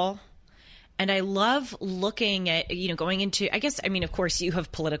political. And I love looking at, going into, I guess, I mean, of course, you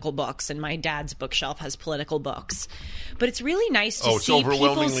have political books, and my dad's bookshelf has political books. But it's really nice to see it's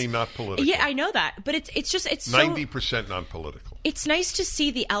overwhelmingly not political. Yeah, I know that. But it's 90% non-political. It's nice to see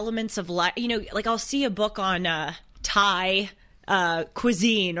the elements of life. Like I'll see a book on Thai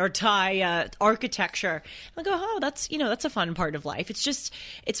cuisine or Thai architecture. I go, oh, that's a fun part of life.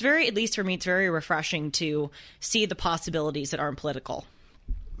 It's very, at least for me, it's very refreshing to see the possibilities that aren't political.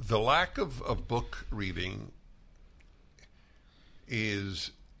 The lack of book reading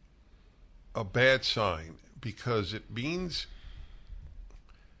is a bad sign because it means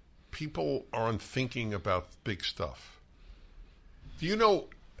people aren't thinking about big stuff. Do you know,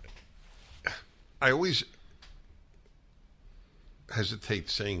 I always hesitate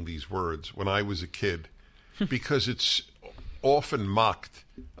saying these words when I was a kid because it's often mocked.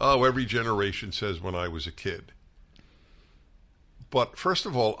 Oh, every generation says when I was a kid. But first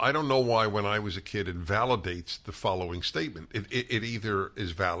of all, I don't know why when I was a kid it validates the following statement. It either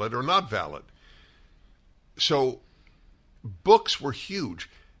is valid or not valid. So books were huge.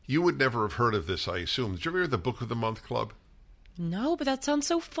 You would never have heard of this, I assume. Did you ever hear the Book of the Month Club? No, but that sounds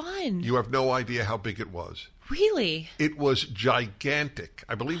so fun. You have no idea how big it was. Really? It was gigantic.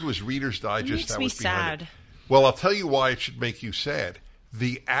 I believe it was Reader's Digest that was behind sad. it. Well, I'll tell you why it should make you sad.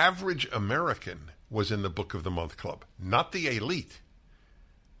 The average American was in the Book of the Month Club, not the elite.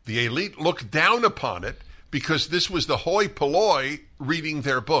 The elite looked down upon it because this was the hoi polloi reading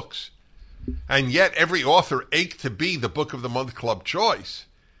their books. And yet every author ached to be the Book of the Month Club choice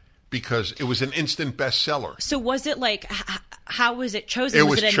because it was an instant bestseller. So was it like, how was it chosen?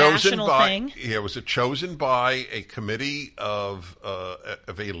 Was it a national thing? Yeah, it was chosen by a committee of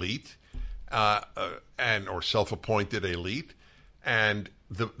elite or self-appointed elite. And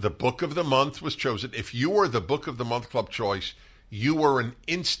the Book of the Month was chosen. If you were the Book of the Month Club choice, you were an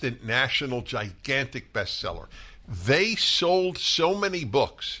instant national gigantic bestseller. They sold so many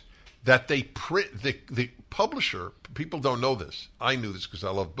books that they print the publisher, people don't know this. I knew this because I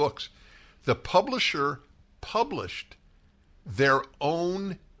love books. The publisher published their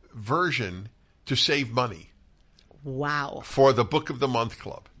own version to save money. Wow. For the Book of the Month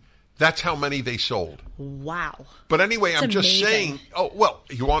Club. That's how many they sold. Wow. But anyway, That's I'm just amazing. saying. Oh, well,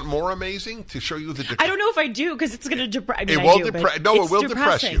 you want more amazing to show you the? I don't know if I do because it's going to depress. It will depress. No, it will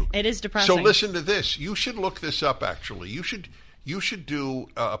depress you. It is depressing. So listen to this. You should look this up. Actually, you should do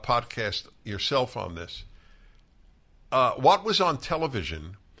a podcast yourself on this. What was on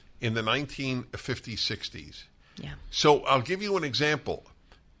television in the 1950s, 60s? Yeah. So I'll give you an example.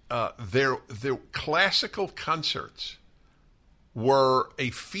 Their classical concerts were a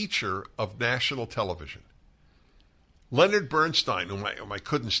feature of national television. Leonard Bernstein, whom I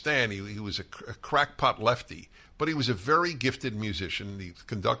couldn't stand, he was a crackpot lefty, but he was a very gifted musician, the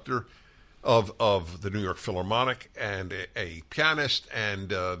conductor of the New York Philharmonic and a pianist and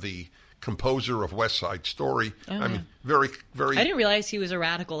the composer of West Side Story. Oh, I mean, very, very... I didn't realize he was a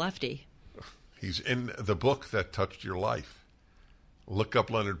radical lefty. He's in the book that touched your life. Look up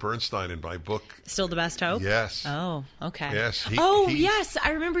Leonard Bernstein in my book. Still the Best Hope? Yes. Oh, okay. Yes. Yes.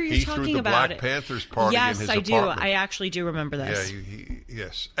 I remember you talking about it. He threw the Black Panthers party in his apartment. Yes, I do. I actually do remember this. Yeah,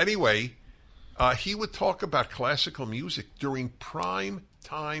 yes. Anyway, he would talk about classical music during prime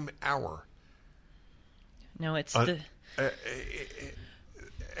time hour. No, it's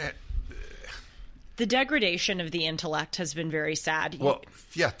the degradation of the intellect has been very sad. Well,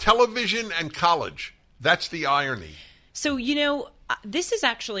 yeah, television and college. That's the irony. So, this is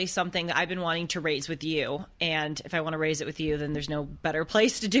actually something that I've been wanting to raise with you. And if I want to raise it with you, then there's no better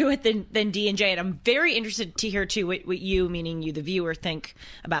place to do it than D&J. And I'm very interested to hear, too, what you, meaning you, the viewer, think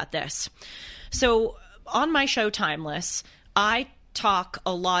about this. So on my show, Timeless, I talk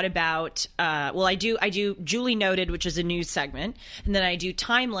a lot about, I do Julie Noted, which is a news segment. And then I do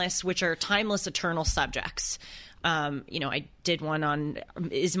Timeless, which are timeless, eternal subjects. I did one on,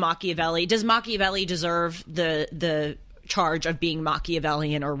 does Machiavelli deserve the charge of being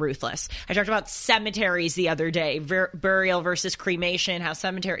Machiavellian or ruthless? I talked about cemeteries the other day, burial versus cremation, how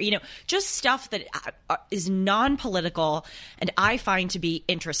cemetery, just stuff that is non-political and I find to be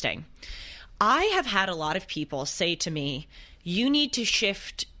interesting. I have had a lot of people say to me, you need to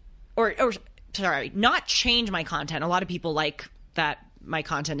shift not change my content. A lot of people like that my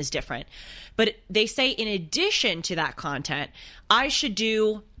content is different. But they say in addition to that content, I should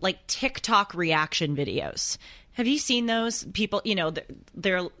do like TikTok reaction videos. Have you seen those? People,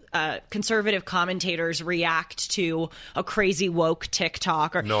 they're conservative commentators react to a crazy woke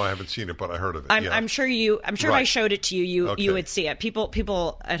TikTok. No, I haven't seen it, but I heard of it. I'm sure if I showed it to you, Okay. you would see it.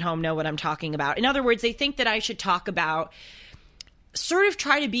 People at home know what I'm talking about. In other words, they think that I should talk about sort of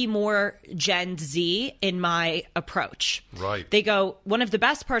try to be more Gen Z in my approach. Right. They go, one of the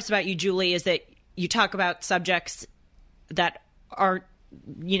best parts about you, Julie, is that you talk about subjects that are,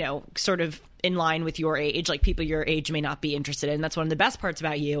 sort of in line with your age, like people your age may not be interested in. That's one of the best parts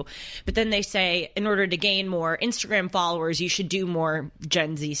about you. But then they say, in order to gain more Instagram followers, you should do more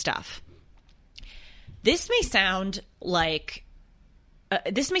Gen Z stuff. This may sound a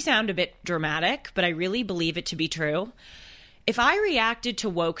bit dramatic, but I really believe it to be true. If I reacted to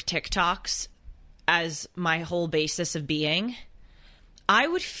woke TikToks as my whole basis of being, I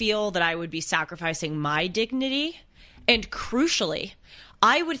would feel that I would be sacrificing my dignity, and crucially,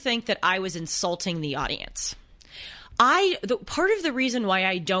 I would think that I was insulting the audience. Part of the reason why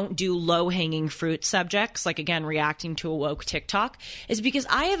I don't do low-hanging fruit subjects, like, again, reacting to a woke TikTok, is because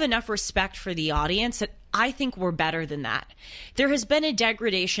I have enough respect for the audience that I think we're better than that. There has been a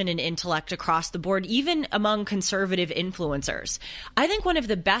degradation in intellect across the board, even among conservative influencers. I think one of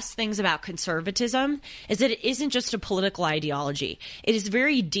the best things about conservatism is that it isn't just a political ideology. It is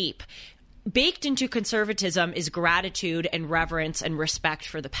very deep. Baked into conservatism is gratitude and reverence and respect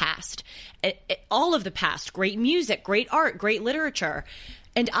for the past. All of the past, great music, great art, great literature.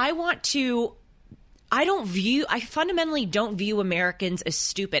 And I fundamentally don't view Americans as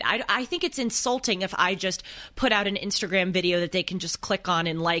stupid. I think it's insulting if I just put out an Instagram video that they can just click on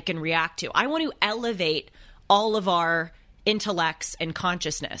and like and react to. I want to elevate all of our intellects and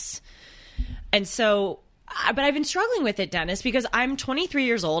consciousness. And so, but I've been struggling with it, Dennis, because I'm 23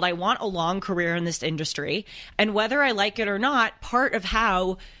 years old. I want a long career in this industry. And whether I like it or not, part of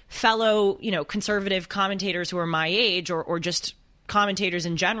how fellow, conservative commentators who are my age or just commentators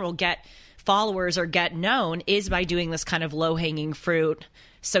in general get followers or get known is by doing this kind of low-hanging fruit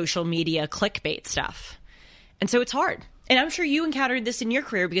social media clickbait stuff. And so it's hard. And I'm sure you encountered this in your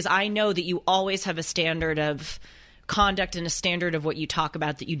career, because I know that you always have a standard of conduct and a standard of what you talk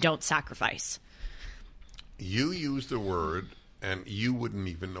about that you don't sacrifice. You use the word, and you wouldn't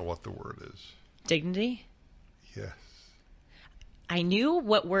even know what the word is. Dignity? Yes. I knew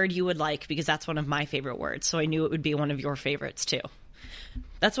what word you would like, because that's one of my favorite words. So I knew it would be one of your favorites too.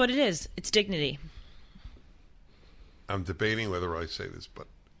 That's what it is. It's dignity. I'm debating whether I say this, but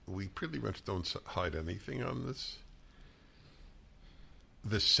we pretty much don't hide anything on this.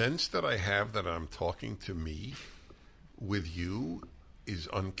 The sense that I have that I'm talking to me with you is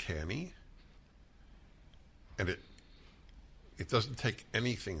uncanny. And it doesn't take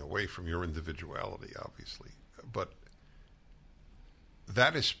anything away from your individuality, obviously. But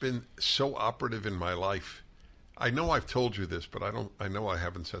that has been so operative in my life. I know I've told you this, but I know I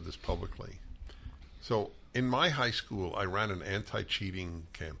haven't said this publicly. So in my high school, I ran an anti-cheating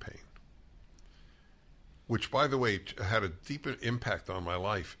campaign, which, by the way, had a deep impact on my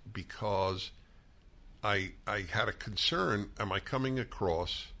life, because I had a concern, am I coming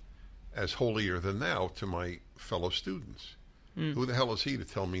across as holier than thou to my fellow students? Who the hell is he to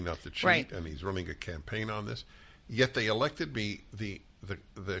tell me not to cheat? Right. And he's running a campaign on this. Yet they elected me the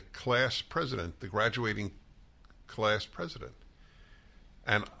class president, the graduating class president.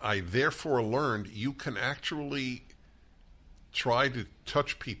 And I therefore learned you can actually try to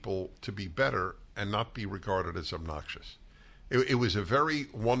touch people to be better and not be regarded as obnoxious. It was a very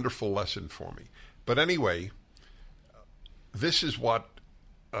wonderful lesson for me. But anyway, this is what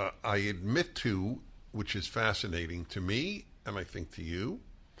I admit to, which is fascinating to me, and I think to you.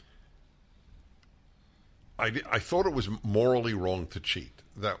 I thought it was morally wrong to cheat.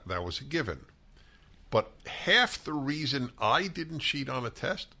 That was a given. But half the reason I didn't cheat on a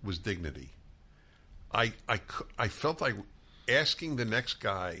test was dignity. I felt like asking the next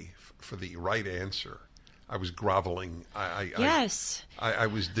guy for the right answer. I was groveling. Yes. I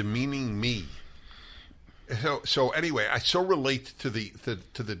was demeaning me. So anyway, I so relate to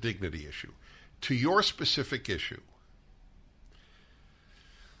the dignity issue. To your specific issue,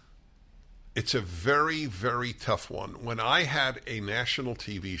 it's a very, very tough one. When I had a national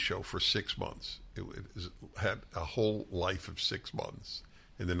TV show for 6 months, it had a whole life of 6 months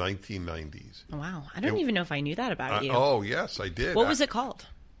in the 1990s. Wow. I don't even know if I knew that about you. Oh, yes, I did. What was it called?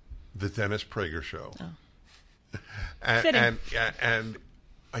 The Dennis Prager Show. Oh. and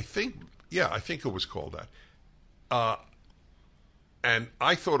I think it was called that. And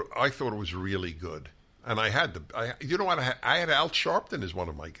I thought it was really good. And I had you know what? I had Al Sharpton as one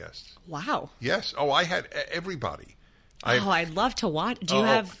of my guests. Wow. Yes. Oh, I had everybody. I'd love to watch. Do you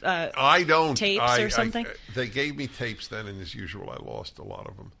have I don't tapes or something? They gave me tapes then, and as usual, I lost a lot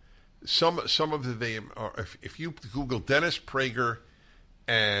of them. Some of them are. If you Google Dennis Prager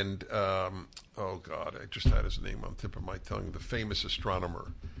and oh God, I just had his name on the tip of my tongue. The famous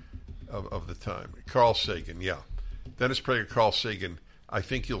astronomer of the time, Carl Sagan. Yeah. Dennis Prager, Carl Sagan. I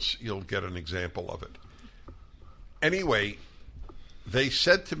think you'll get an example of it. Anyway, they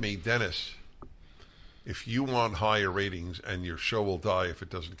said to me, Dennis, if you want higher ratings, and your show will die if it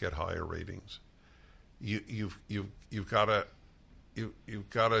doesn't get higher ratings, you've got to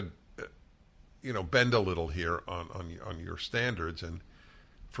bend a little here on your standards. And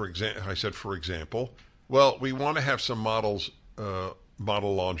I said, for example, well, we want to have some model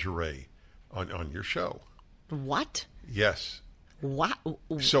lingerie on your show. What? Yes. Wow.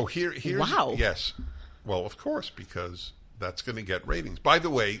 So here's wow. Yes. Well, of course, because that's going to get ratings. By the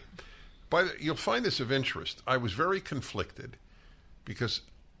way, you'll find this of interest. I was very conflicted because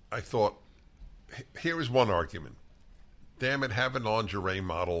I thought, here is one argument. Damn it, have a lingerie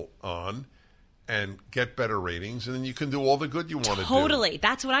model on and get better ratings, and then you can do all the good you want to do. Totally.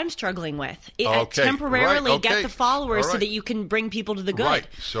 That's what I'm struggling with. Okay. Temporarily Right. Okay. get the followers All right. so that you can bring people to the good. Right.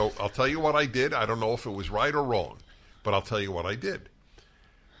 So I'll tell you what I did. I don't know if it was right or wrong, but I'll tell you what I did.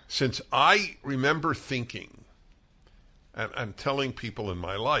 Since I remember thinking and telling people in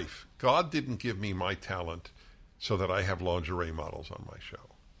my life, God didn't give me my talent so that I have lingerie models on my show.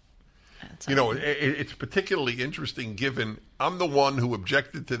 It's particularly interesting given I'm the one who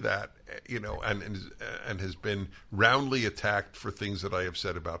objected to that, and has been roundly attacked for things that I have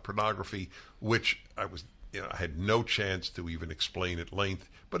said about pornography, which I had no chance to even explain at length,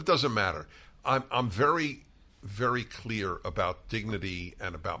 but it doesn't matter. I'm very, very clear about dignity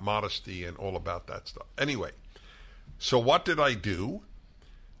and about modesty and all about that stuff. Anyway, so what did I do?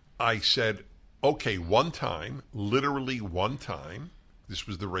 I said, okay, one time, literally one time, this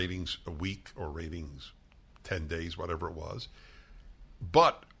was the ratings a week or ratings 10 days, whatever it was.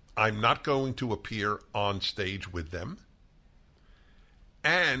 But I'm not going to appear on stage with them.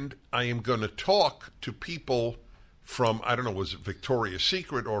 And I am going to talk to people from, I don't know, was it Victoria's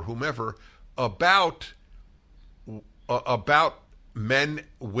Secret or whomever, about men,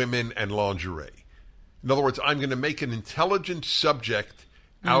 women, and lingerie. In other words, I'm going to make an intelligent subject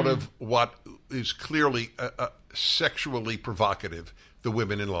out of what is clearly sexually provocative, the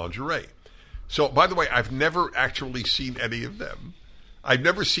women in lingerie. So, by the way, I've never actually seen any of them. I've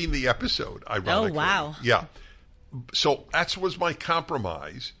never seen the episode, ironically. Oh, wow. Yeah. So that was my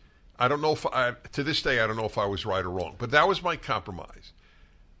compromise. I don't know to this day, I don't know if I was right or wrong, but that was my compromise.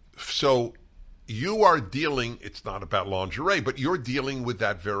 So you are dealing, it's not about lingerie, but you're dealing with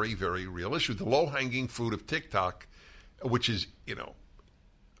that very, very real issue. The low-hanging fruit of TikTok, which is,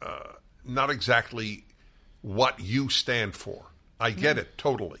 not exactly what you stand for. I get it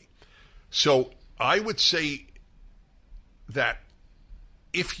totally. So I would say that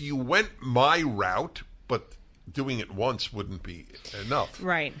if you went my route, but doing it once wouldn't be enough.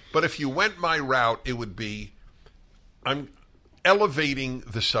 Right. But if you went my route, it would be, I'm elevating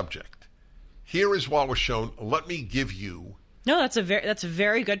the subject. Here is what was shown. Let me give you. No, that's a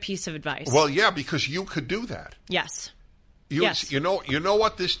very good piece of advice. Well, yeah, because you could do that. Yes. You know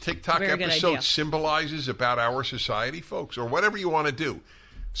what this TikTok Very episode symbolizes about our society, folks, or whatever you want to do.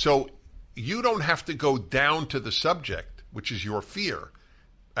 So you don't have to go down to the subject, which is your fear,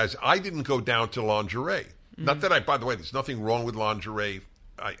 as I didn't go down to lingerie. Not that by the way, there's nothing wrong with lingerie.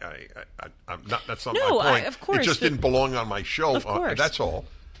 I'm not. That's not my point. Of course, it just didn't belong on my show. Of course. That's all.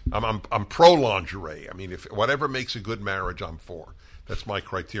 I'm pro lingerie. I mean, if whatever makes a good marriage, I'm for. That's my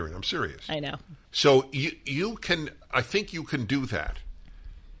criterion. I'm serious. I know. So you can. I think you can do that.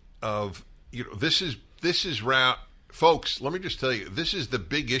 This is round, folks. Let me just tell you, this is the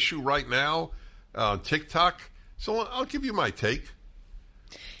big issue right now on TikTok. So I'll give you my take.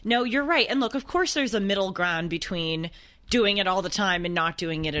 No, you're right. And look, of course, there's a middle ground between doing it all the time and not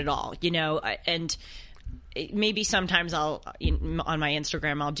doing it at all. And maybe sometimes on my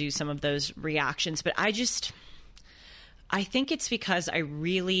Instagram I'll do some of those reactions, but I think it's because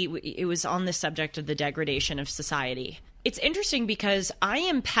it was on the subject of the degradation of society. It's interesting because I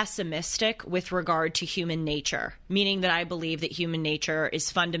am pessimistic with regard to human nature, meaning that I believe that human nature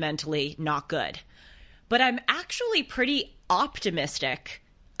is fundamentally not good. But I'm actually pretty optimistic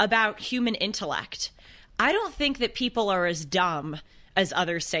about human intellect. I don't think that people are as dumb as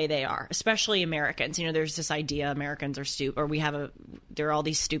others say they are, especially Americans. There's this idea Americans are stupid, or there are all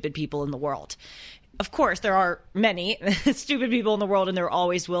these stupid people in the world. Of course, there are many stupid people in the world, and there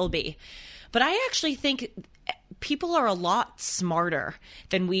always will be. But I actually think people are a lot smarter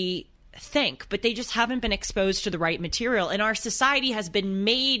than we think, but they just haven't been exposed to the right material. And our society has been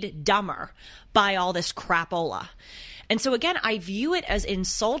made dumber by all this crapola. And so, again, I view it as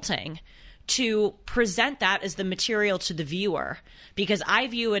insulting to present that as the material to the viewer, because I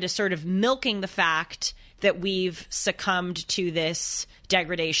view it as sort of milking the fact that we've succumbed to this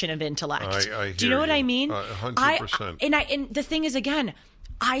degradation of intellect. I hear Do you know what I mean? 100%. And the thing is, again,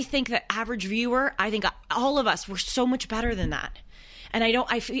 I think the average viewer, I think all of us, we're so much better than that. And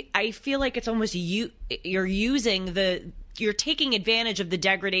I feel like it's almost you're taking advantage of the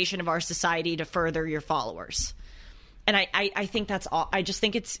degradation of our society to further your followers. And I think that's all. I just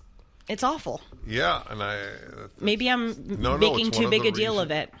think it's awful. Yeah, and maybe I'm making too big a deal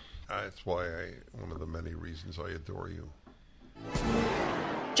of it. That's why one of the many reasons I adore you.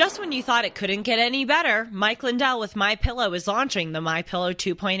 Just when you thought it couldn't get any better, Mike Lindell with MyPillow is launching the MyPillow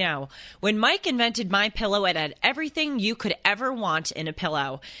 2.0. When Mike invented MyPillow, it had everything you could ever want in a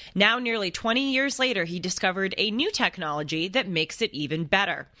pillow. Now, nearly 20 years later, he discovered a new technology that makes it even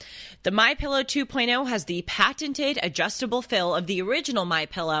better. The MyPillow 2.0 has the patented adjustable fill of the original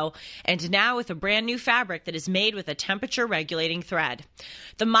MyPillow, and now with a brand new fabric that is made with a temperature-regulating thread.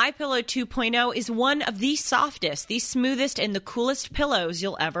 The MyPillow 2.0 is one of the softest, the smoothest, and the coolest pillows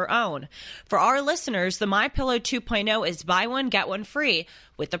you'll ever own. For our listeners, the MyPillow 2.0 is buy one, get one free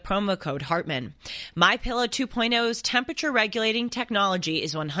with the promo code Hartman. MyPillow 2.0's temperature-regulating technology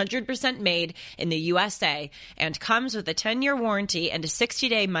is 100% made in the USA and comes with a 10-year warranty and a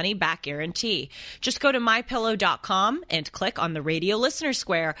 60-day money-back guarantee. Just go to MyPillow.com and click on the radio listener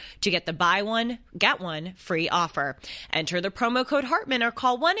square to get the buy one, get one free offer. Enter the promo code Hartman or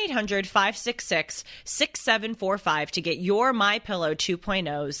call 1-800-566-6745 to get your MyPillow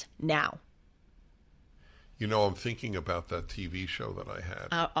 2.0s now. You know, I'm thinking about that TV show that I had.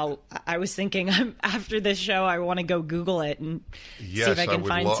 I was thinking after this show, I want to go Google it and see if I can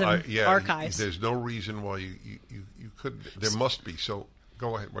find some archives. There's no reason why you couldn't. There must be. So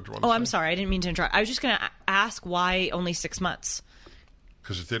go ahead. What do you want to say? I'm sorry. I didn't mean to interrupt. I was just going to ask why only 6 months?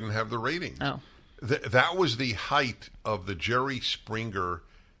 Because it didn't have the ratings. Oh. That was the height of the Jerry Springer.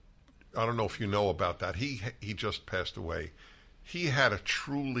 I don't know if you know about that. He just passed away. He had a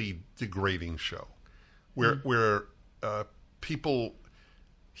truly degrading show. Where people,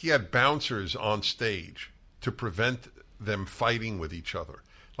 he had bouncers on stage to prevent them fighting with each other.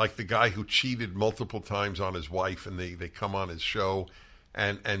 Like the guy who cheated multiple times on his wife, and they come on his show,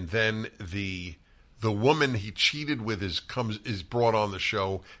 and then the woman he cheated with is brought on the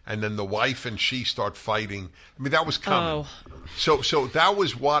show, and then the wife and she start fighting. I mean, that was common. So that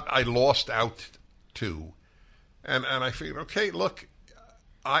was what I lost out to, and I figured, okay, look,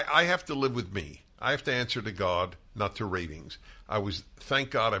 I have to live with me. I have to answer to God, not to ratings. Thank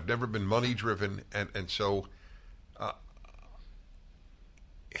God, I've never been money driven, and so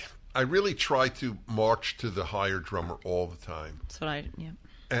I really try to march to the higher drummer all the time. That's what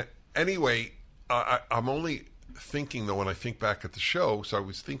Anyway, I'm only thinking, though, when I think back at the show, so I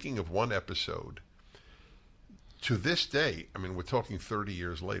was thinking of one episode. To this day, I mean, we're talking 30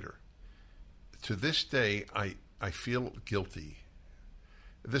 years later. To this day, I feel guilty.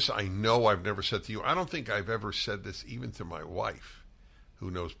 This I know I've never said to you. I don't think I've ever said this even to my wife, who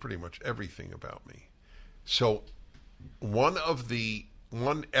knows pretty much everything about me. So one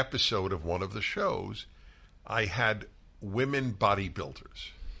episode of one of the shows, I had women bodybuilders.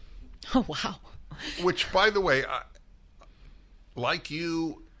 Oh, wow. Which, by the way, like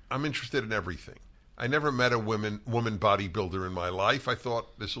you, I'm interested in everything. I never met a woman bodybuilder in my life. I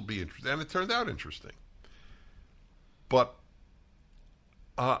thought this will be interesting, and it turned out interesting. But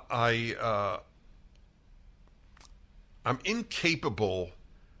I'm incapable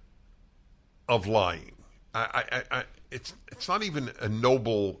of lying. It's not even a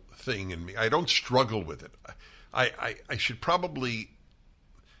noble thing in me. I don't struggle with it. I should probably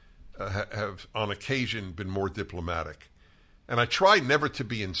have on occasion been more diplomatic, and I try never to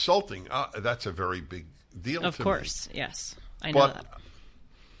be insulting. That's a very big deal to me. Of course, yes, I know that.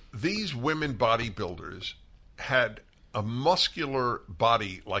 These women bodybuilders had a muscular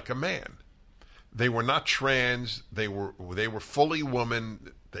body like a man. They were not trans. They were fully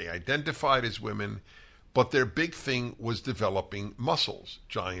woman. They identified as women, but their big thing was developing muscles,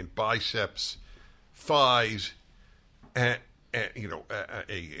 giant biceps, thighs, and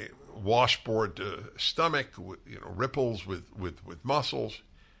a washboard stomach, ripples with muscles.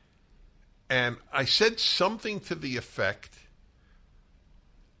 And I said something to the effect,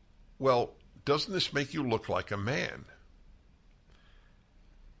 well, doesn't this make you look like a man?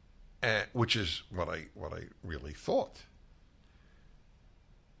 Which is what I really thought.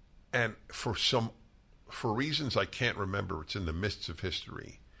 And for reasons I can't remember, it's in the mists of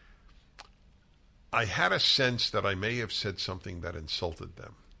history, I had a sense that I may have said something that insulted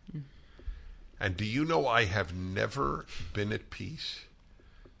them. Mm. And do you know, I have never been at peace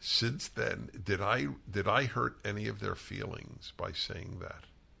since then. Did I hurt any of their feelings by saying that?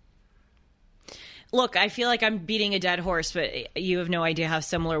 Look, I feel like I'm beating a dead horse, but you have no idea how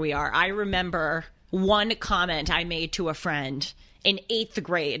similar we are. I remember one comment I made to a friend in 8th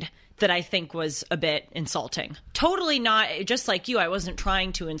grade that I think was a bit insulting. Totally not, just like you, I wasn't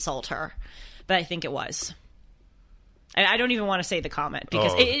trying to insult her, but I think it was. I don't even want to say the comment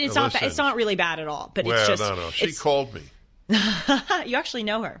because it's not really bad at all. But it's just no. She called me. You actually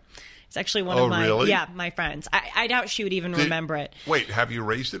know her. It's actually one of my friends. I doubt she would even remember it. Wait, have you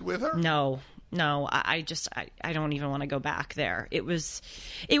raised it with her? No. I don't even want to go back there. It was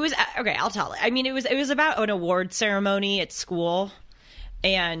okay. I'll tell it. I mean, it was about an award ceremony at school,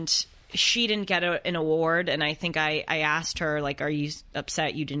 and she didn't get an award. And I think I asked her, like, "Are you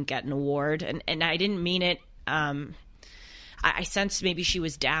upset you didn't get an award?" And I didn't mean it. I sensed maybe she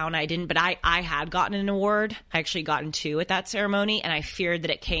was down. I didn't, but I had gotten an award. I actually gotten 2 at that ceremony, and I feared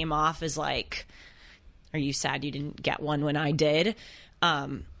that it came off as like, "Are you sad you didn't get one when I did?"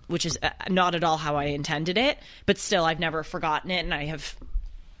 Which is not at all how I intended it. But still, I've never forgotten it, and I have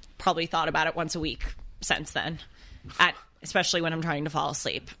probably thought about it once a week since then, especially when I'm trying to fall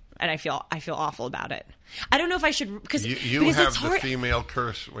asleep. And I feel awful about it. I don't know if I should because you have the female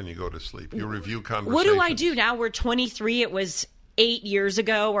curse when you go to sleep. You review conversations. What do I do now? We're 23. It was 8 years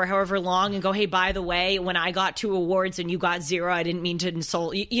ago or however long, and go, hey, by the way, when I got 2 awards and you got 0, I didn't mean to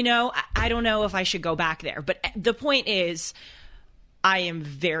insult you. You know, I don't know if I should go back there. But the point is, I am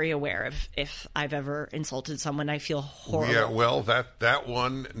very aware of if I've ever insulted someone. I feel horrible. Yeah, well, that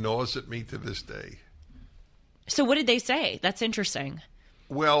one gnaws at me to this day. So what did they say? That's interesting.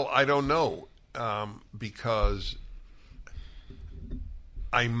 Well, I don't know, because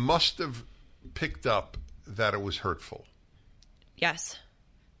I must have picked up that it was hurtful. Yes.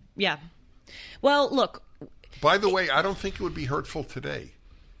 Yeah. Well, look. By the way, I don't think it would be hurtful today.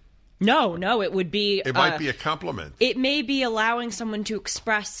 No, it would be... It might be a compliment. It may be allowing someone to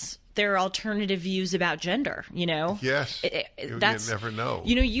express their alternative views about gender, you know? Yes. You never know.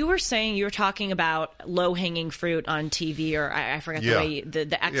 You know, you were talking about low-hanging fruit on TV, or I forget the way,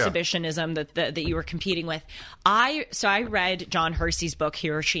 the exhibitionism that you were competing with. I read John Hersey's book,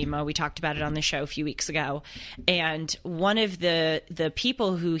 Hiroshima. We talked about it on the show a few weeks ago. And one of the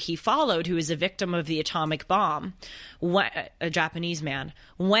people who he followed, who was a victim of the atomic bomb, a Japanese man,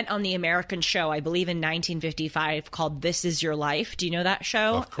 went on the American show, I believe in 1955, called This Is Your Life. Do you know that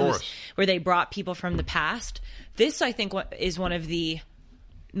show? Of course. Where they brought people from the past. This, I think, is one of the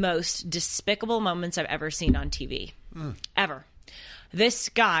most despicable moments I've ever seen on TV. Ever. This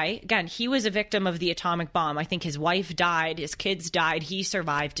guy, again, he was a victim of the atomic bomb. I think his wife died, his kids died, he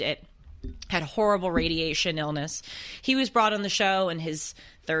survived it. Had horrible radiation illness. He was brought on the show, and his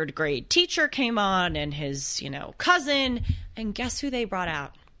 3rd grade teacher came on, and his, cousin. And guess who they brought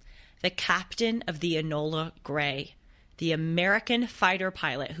out? The captain of the Enola Gray, the American fighter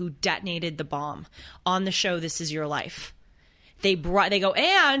pilot who detonated the bomb, on the show This Is Your Life. They go,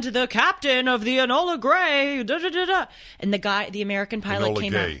 and the captain of the Enola Gray, da da da da. And the American pilot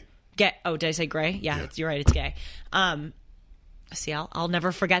came out. Oh, did I say gray? Yeah. You're right. It's gay. See, I'll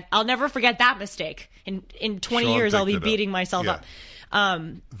never forget. I'll never forget that mistake. In 20 years, I'll be beating myself up.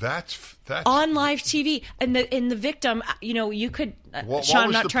 That's on live TV, and the victim. You could. What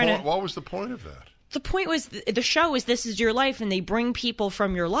was the point of that? The point was the show is This Is Your Life, and they bring people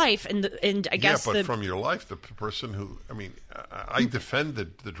from your life, and I guess from your life, the person who I defend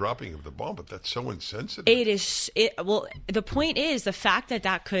the dropping of the bomb, but that's so insensitive. It is. Well, the point is the fact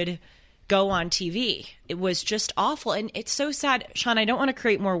that could go on TV. It was just awful, and it's so sad, Sean. I don't want to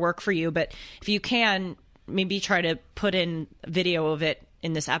create more work for you, but if you can, maybe try to put in video of it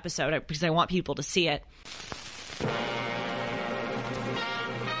in this episode because I want people to see it.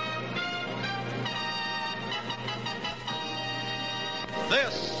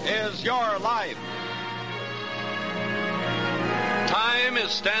 This is your life. Time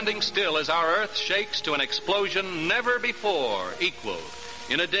is standing still as our earth shakes to an explosion never before equaled.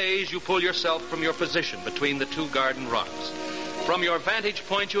 In a daze, you pull yourself from your position between the 2 garden rocks. From your vantage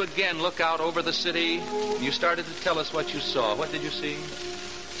point, you again look out over the city. You started to tell us what you saw. What did you see?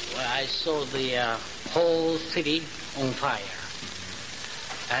 Well, I saw the whole city on fire.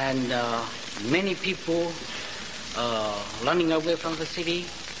 And many people running away from the city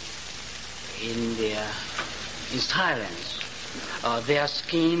in silence. Their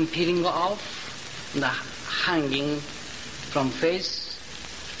skin peeling off, hanging from face,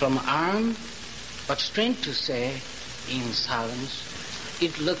 from arm. But strange to say, in silence,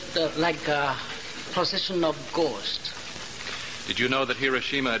 it looked like a procession of ghosts. Did you know that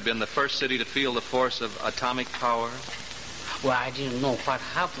Hiroshima had been the first city to feel the force of atomic power? Well, I didn't know what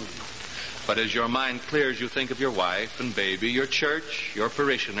happened. But as your mind clears, you think of your wife and baby, your church, your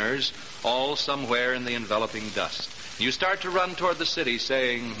parishioners, all somewhere in the enveloping dust. You start to run toward the city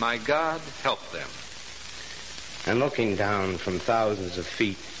saying, "My God, help them." And looking down from thousands of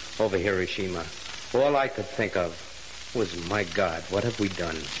feet over Hiroshima, all I could think of was, my God, what have we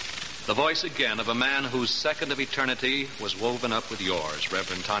done? The voice again of a man whose second of eternity was woven up with yours,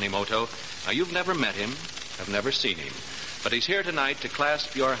 Reverend Tanimoto. Now, you've never met him, have never seen him, but he's here tonight to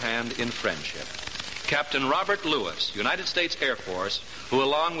clasp your hand in friendship. Captain Robert Lewis, United States Air Force, who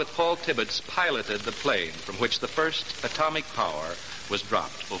along with Paul Tibbets piloted the plane from which the first atomic power was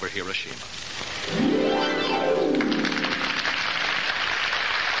dropped over Hiroshima.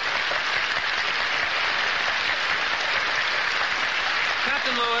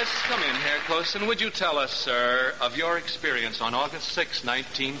 Captain Lewis, come in here close, and would you tell us, sir, of your experience on August 6,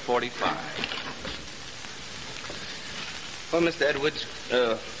 1945? Well, Mr. Edwards,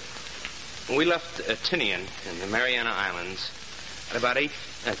 we left Tinian in the Mariana Islands at about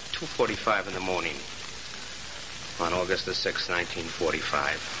 2:45 in the morning on August the 6th,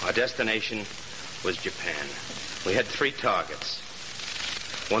 1945. Our destination was Japan. We had 3 targets.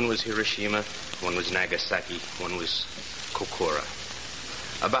 One was Hiroshima, one was Nagasaki, one was Kokura.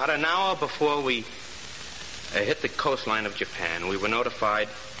 About an hour before we hit the coastline of Japan, we were notified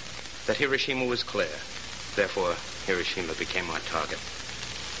that Hiroshima was clear. Therefore, Hiroshima became our target.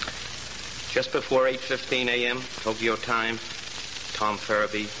 Just before 8:15 a.m., Tokyo time, Tom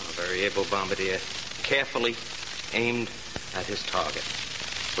Farabee, a very able bombardier, carefully aimed at his target,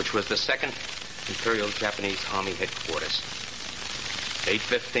 which was the 2nd Imperial Japanese Army headquarters.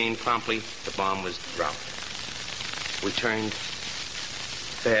 8:15 promptly, the bomb was dropped. We turned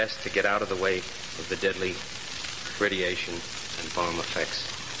fast to get out of the way of the deadly radiation and bomb effects.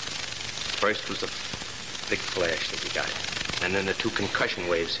 First was a big flash that we got, and then the 2 concussion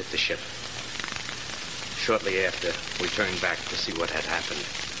waves hit the ship. Shortly after, we turned back to see what had happened.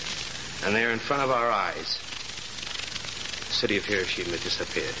 And there in front of our eyes, the city of Hiroshima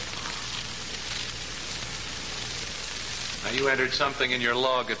disappeared. Now, you entered something in your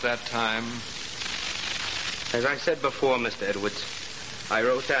log at that time. As I said before, Mr. Edwards, I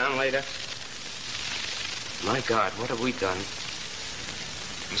wrote down later, my God, what have we done?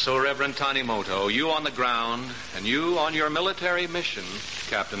 And so, Reverend Tanimoto, you on the ground and you on your military mission,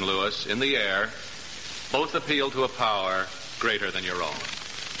 Captain Lewis, in the air, both appeal to a power greater than your own.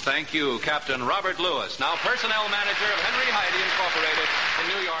 Thank you, Captain Robert Lewis, now personnel manager of Henry Heide Incorporated in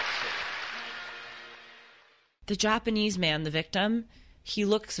New York City. The Japanese man, the victim, he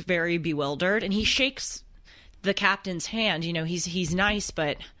looks very bewildered, and he shakes the captain's hand. You know, he's nice,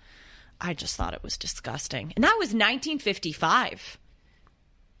 but I just thought it was disgusting. And that was 1955.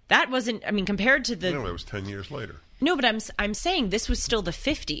 That wasn't, I mean, compared to the... No, it was 10 years later. No, but I'm saying this was still the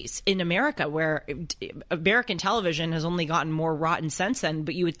 50s in America, where American television has only gotten more rotten since then.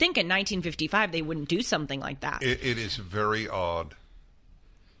 But you would think in 1955 they wouldn't do something like that. It is very odd.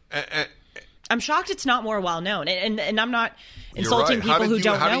 I'm shocked it's not more well known, and I'm not insulting right. people who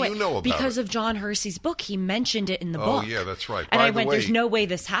don't how know do you know about because it? of John Hersey's book. He mentioned it in the book. Oh yeah, that's right. And By I the went, way, "There's no way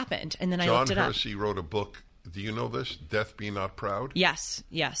this happened." And then I looked it up. John Hersey wrote a book. Do you know this? Death Be Not Proud? Yes.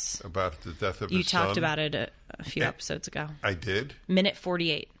 About the death of you his son. You talked about it a few episodes ago. I did? Minute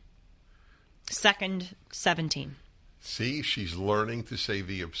 48. Second 17. See, she's learning to say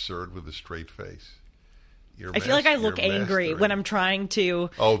the absurd with a straight face. I feel like I look angry when I'm trying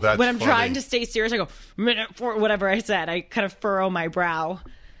to. Oh, that's when I'm funny. trying to stay serious. I go minute 4, whatever I said. I kind of furrow my brow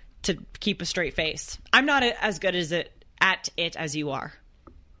to keep a straight face. I'm not as good at it as you are.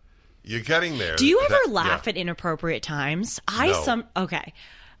 You're getting there. Do you ever laugh at inappropriate times? No. Okay.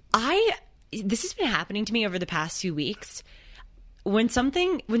 This has been happening to me over the past few weeks. When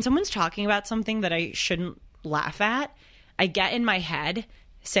someone's talking about something that I shouldn't laugh at, I get in my head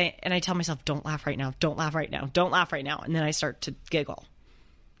and I tell myself, "Don't laugh right now. Don't laugh right now. Don't laugh right now." And then I start to giggle.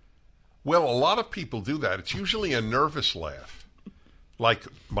 Well, a lot of people do that. It's usually a nervous laugh. Like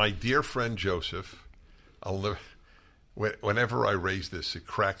my dear friend Joseph, whenever I raise this, it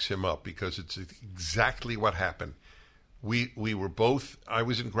cracks him up because it's exactly what happened. We were both, I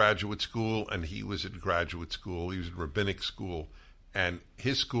was in graduate school and he was in graduate school. He was in rabbinic school, and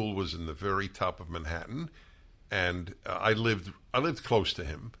his school was in the very top of Manhattan, and I lived close to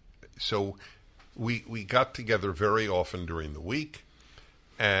him. So we got together very often during the week,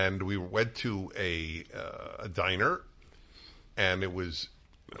 and we went to a diner, and it was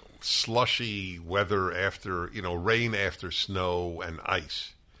slushy weather after, rain after snow and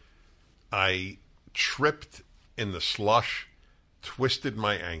ice. I tripped in the slush, twisted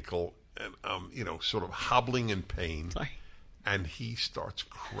my ankle, and sort of hobbling in pain. Sorry. and he starts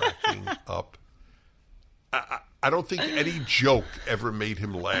cracking up. I don't think any joke ever made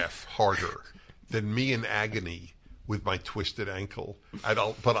him laugh harder than me in agony with my twisted ankle.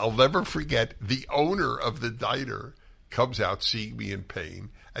 But I'll never forget, the owner of the diner comes out seeing me in pain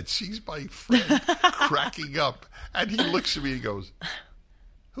and sees my friend cracking up. And he looks at me and goes,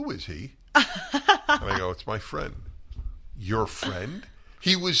 "Who is he?" And I go, "It's my friend." "Your friend?"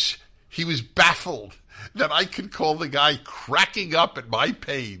 He was baffled that I could call the guy cracking up at my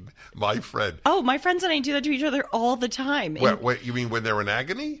pain my friend. Oh, my friends and I do that to each other all the time. What you mean when they're in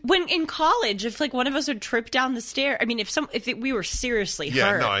agony? When in college, if like one of us would trip down the stair, I mean, we were seriously hurt.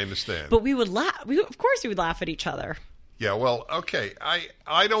 Yeah, no, I understand. But we would laugh. Of course, we would laugh at each other. Yeah, well, okay.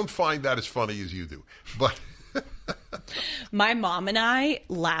 I don't find that as funny as you do, but my mom and I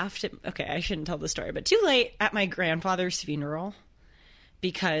laughed at, okay, I shouldn't tell the story, but too late, at my grandfather's funeral,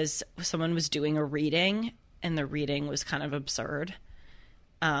 because someone was doing a reading and the reading was kind of absurd.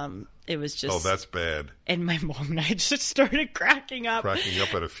 It was just... Oh, that's bad. And my mom and I just started cracking up. Cracking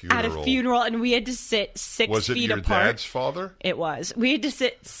up at a funeral. At a funeral, and we had to sit 6 feet apart. Was it your dad's father? It was. We had to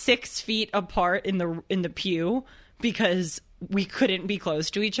sit 6 feet apart in the pew because we couldn't be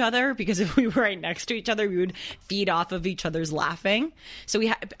close to each other, because if we were right next to each other, we would feed off of each other's laughing. So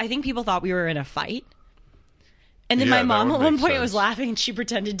I think people thought we were in a fight. And then my mom at one point was laughing and she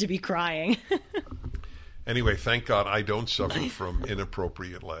pretended to be crying. Anyway, thank God I don't suffer from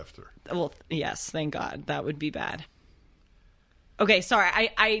inappropriate laughter. Well, yes, thank God. That would be bad. Okay,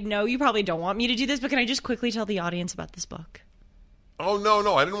 sorry. I know you probably don't want me to do this, but can I just quickly tell the audience about this book? Oh,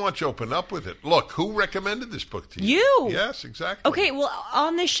 no. I didn't want you to open up with it. Look, who recommended this book to you? You! Yes, exactly. Okay, well,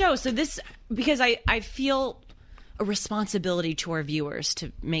 on this show, so this, because I feel a responsibility to our viewers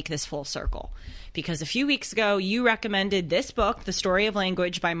to make this full circle. Because a few weeks ago, you recommended this book, The Story of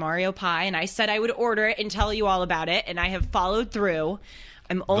Language by Mario Pai, and I said I would order it and tell you all about it, and I have followed through.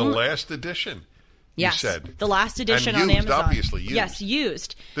 The last edition, yes, you said. The last edition and on used, Amazon. Obviously, used. Yes,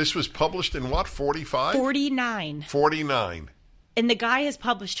 used. This was published in what, 45? 49. 49. And the guy has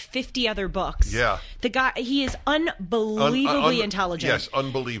published 50 other books. Yeah. The guy, he is unbelievably intelligent. Yes,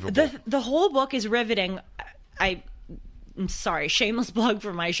 unbelievable. The whole book is riveting. I'm sorry, shameless plug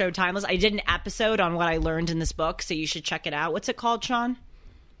for my show, Timeless. I did an episode on what I learned in this book, so you should check it out. What's it called, Sean?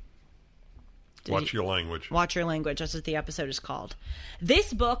 Watch Your Language. Watch Your Language. That's what the episode is called.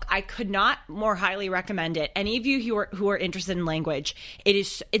 This book, I could not more highly recommend it. Any of you who are interested in language, it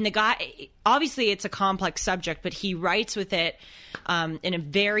is in the guy. Obviously, it's a complex subject, but he writes with it in a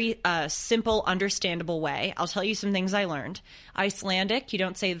very simple, understandable way. I'll tell you some things I learned. Icelandic, you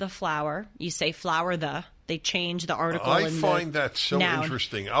don't say the flower, you say flower the. They change the article. I find that so noun.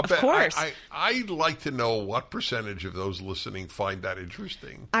 Interesting. Of course. I'd like to know what percentage of those listening find that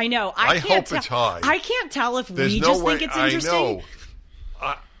interesting. I know. I hope it's high. I can't tell if There's we no just way, think it's interesting.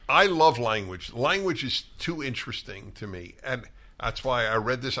 I know. I love language. Language is too interesting to me. And that's why I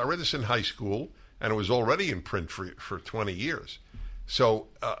read this. I read this in high school, and it was already in print for 20 years. So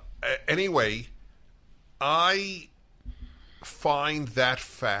anyway, I find that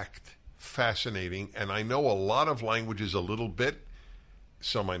fact fascinating, and I know a lot of languages a little bit.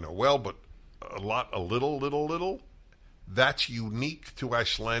 Some I know well, but a little. That's unique to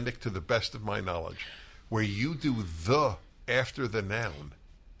Icelandic, to the best of my knowledge, where you do the after the noun.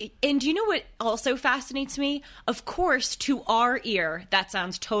 And do you know what also fascinates me? Of course, to our ear, that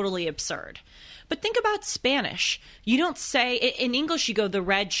sounds totally absurd. But think about Spanish. You don't say, in English you go the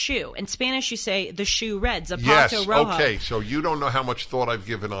red shoe. In Spanish you say the shoe red, zapato rojo. Okay, so you don't know how much thought I've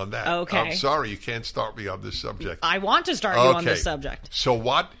given on that. Okay. I'm sorry, you can't start me on this subject. I want to start you on this subject.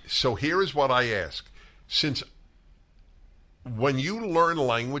 So here is what I ask. Since when you learn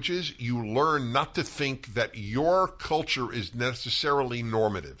languages, you learn not to think that your culture is necessarily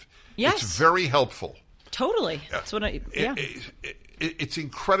normative. Yes. It's very helpful. Totally. That's what It's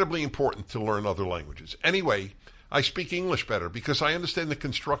incredibly important to learn other languages. Anyway, I speak English better because I understand the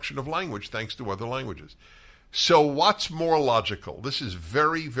construction of language thanks to other languages. So what's more logical? This is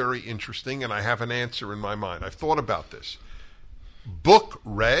very, very interesting, and I have an answer in my mind. I've thought about this. Book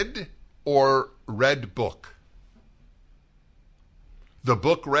read or read book? The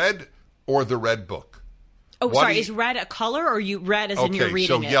book read or the read book? Oh, sorry. Is red a color, or you red as in you're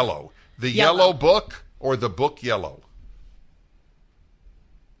reading it? Okay, so yellow. The yellow book or the book yellow?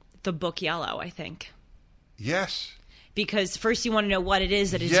 The book yellow, I think. Yes. Because first you want to know what it is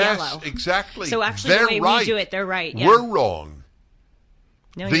that is yellow. Yes, exactly. So actually the way we do it, they're right. Yeah. We're wrong.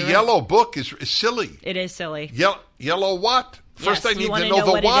 No, the yellow book is silly. It is silly. Yellow what? First yes, I need to know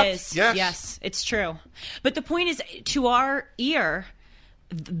the what. It is. Yes. Yes, it's true. But the point is, to our ear,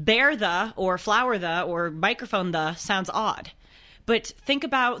 bear the or flower the or microphone the sounds odd. But think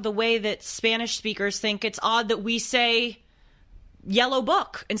about the way that Spanish speakers think it's odd that we say yellow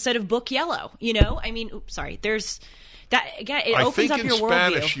book instead of book yellow. You know, I mean, oops, sorry. There's that again. It opens up your worldview. I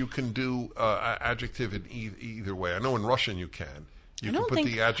think in Spanish you can do adjective in either way. I know in Russian you can. You can put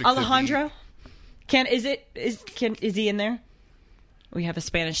the adjective. Alejandro, is he in there? We have a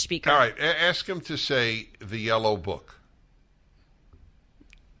Spanish speaker. All right, ask him to say the yellow book.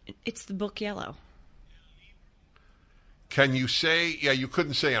 It's the book yellow. Can you say? Yeah, you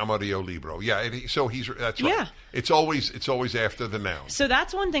couldn't say Amarillo Libro. Yeah, that's right. Yeah. It's always after the noun. So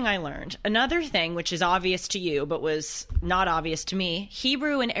that's one thing I learned. Another thing, which is obvious to you but was not obvious to me: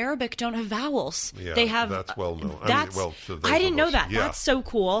 Hebrew and Arabic don't have vowels. Yeah, they have. That's well known. I didn't know that. Yeah. That's so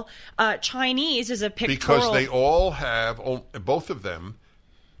cool. Chinese is a pictorial because they all have both of them.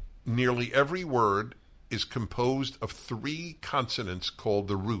 Nearly every word is composed of 3 consonants called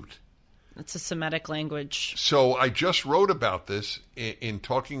the root. It's a Semitic language. So I just wrote about this in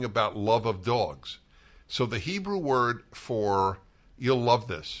talking about love of dogs. So the Hebrew word for, you'll love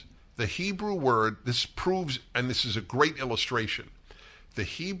this, the Hebrew word, this proves, and this is a great illustration, the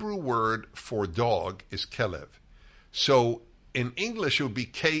Hebrew word for dog is kelev. So in English it would be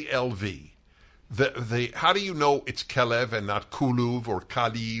KLV. How do you know it's kelev and not kuluv or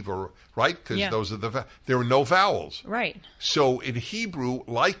kaliv or right? Because those are there are no vowels. Right. So in Hebrew,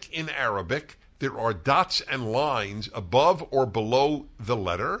 like in Arabic, there are dots and lines above or below the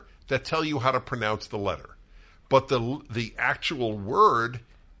letter that tell you how to pronounce the letter. But the actual word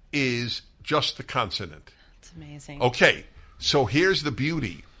is just the consonant. That's amazing. Okay, so here's the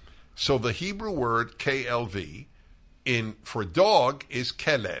beauty. So the Hebrew word KLV for dog is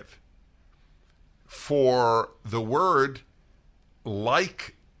kelev. For the word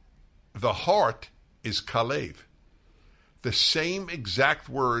like the heart is kalev. The same exact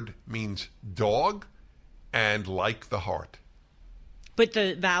word means dog and like the heart. But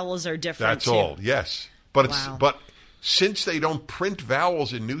the vowels are different. That's all, yes. But but since they don't print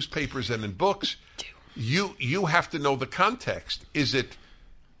vowels in newspapers and in books, you have to know the context. Is it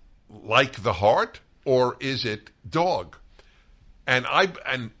like the heart or is it dog? And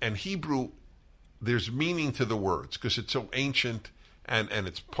Hebrew, there's meaning to the words because it's so ancient and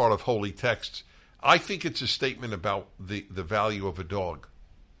it's part of holy texts. I think it's a statement about the value of a dog.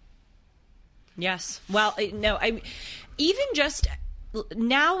 Yes. Well, no, even just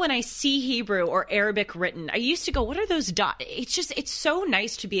now when I see Hebrew or Arabic written, I used to go, what are those dots? It's so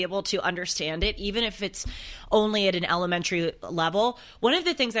nice to be able to understand it, even if it's only at an elementary level. One of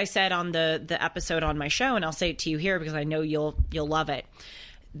the things I said on the episode on my show, and I'll say it to you here because I know you'll love it.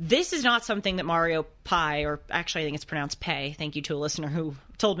 This is not something that Mario Pai, or actually I think it's pronounced Pay. Thank you to a listener who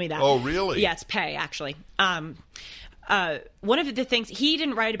told me that. Oh, really? Yeah, it's Pay, actually. One of the things, he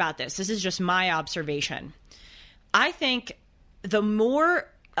didn't write about this. This is just my observation. I think the more,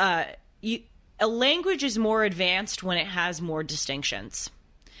 a language is more advanced when it has more distinctions.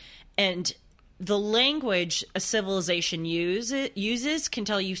 And the language a civilization uses can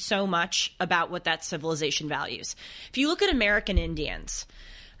tell you so much about what that civilization values. If you look at American Indians,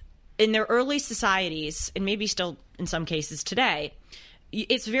 in their early societies, and maybe still in some cases today,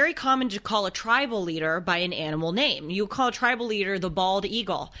 it's very common to call a tribal leader by an animal name. You call a tribal leader the bald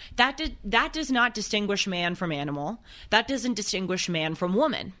eagle. That does not distinguish man from animal. That doesn't distinguish man from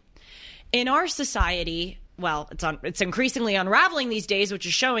woman. In our society, well, it's increasingly unraveling these days, which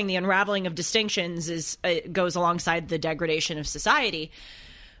is showing the unraveling of distinctions goes alongside the degradation of society.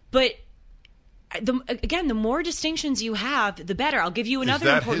 But the more distinctions you have, the better. I'll give you another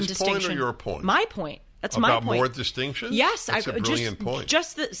important distinction. Is that his point or your point? My point. That's my point. About more distinctions? Yes. That's a brilliant point.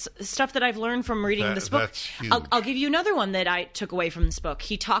 Just the stuff that I've learned from reading this book. That's huge. I'll give you another one that I took away from this book.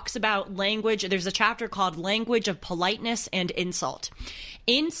 He talks about language. There's a chapter called Language of Politeness and Insult.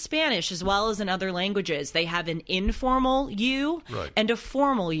 In Spanish, as well as in other languages, they have an informal you and a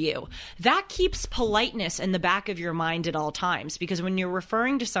formal you. That keeps politeness in the back of your mind at all times, because when you're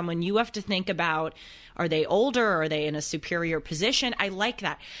referring to someone, you have to think about, are they older? Are they in a superior position? I like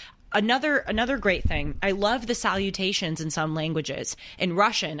that. Another great thing, I love the salutations in some languages. In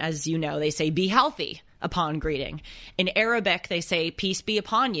Russian, as you know, they say be healthy upon greeting. In Arabic, they say peace be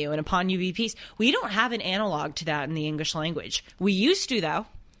upon you, and upon you be peace. We don't have an analog to that in the English language. We used to, though.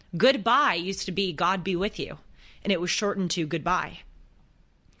 Goodbye used to be God be with you, and it was shortened to goodbye.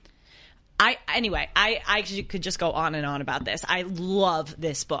 I could just go on and on about this. I love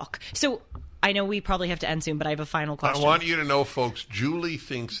this book. So I know we probably have to end soon, but I have a final question. I want you to know, folks, Julie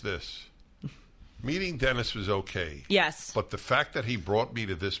thinks this. Meeting Dennis was okay. Yes. But the fact that he brought me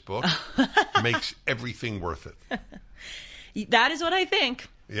to this book makes everything worth it. That is what I think.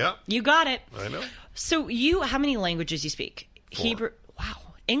 Yeah. You got it. I know. So how many languages you speak? 4. Hebrew. Wow.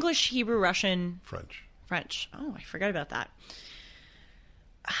 English, Hebrew, Russian, French. Oh, I forgot about that.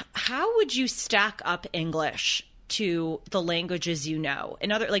 How would you stack up English to the languages you know?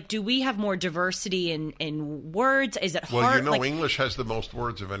 Do we have more diversity in words? Is it hard? Well, English has the most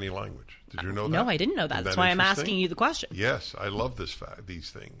words of any language. Did you know that? No, I didn't know that. That's why I'm asking you the question. Yes, I love these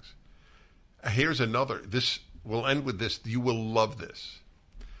things. Here's another. We'll end with this. You will love this.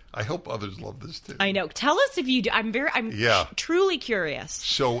 I hope others love this too. I know. Tell us if you do. I'm truly curious.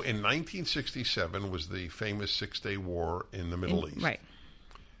 So in 1967 was the famous 6-Day War in the Middle East. Right.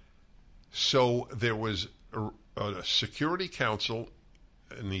 So there was a Security Council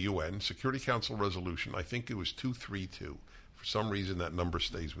in the UN, Security Council resolution, I think it was 232. For some reason that number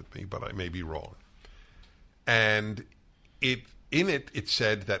stays with me, but I may be wrong. And in it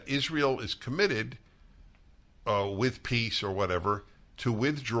said that Israel is committed with peace or whatever to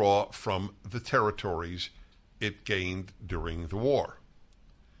withdraw from the territories it gained during the war.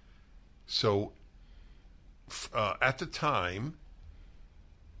 So at the time,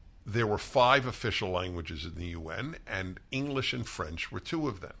 there were 5 official languages in the UN, and English and French were 2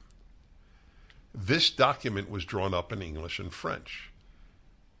 of them. This document was drawn up in English and French.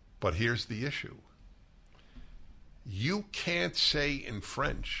 But here's the issue. You can't say in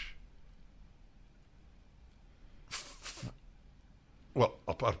French, well,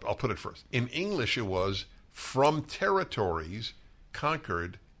 I'll put it first. In English, it was from territories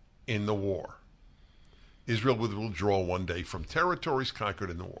conquered in the war. Israel would withdraw one day from territories conquered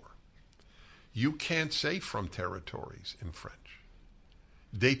in the war. You can't say from territories in French.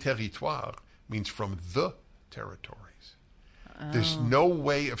 Des territoires means from the territories. There's no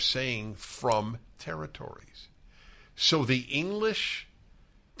way of saying from territories. So the English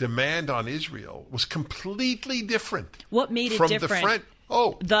demand on Israel was completely different. What made it from different? The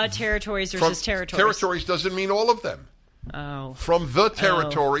French. The territories versus territories. Territories doesn't mean all of them. Oh. From the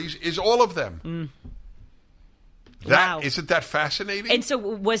territories is all of them. Wow. Isn't that fascinating? And so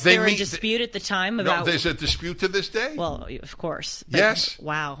was there a dispute at the time about... No, there's a dispute to this day. Well, of course. Yes.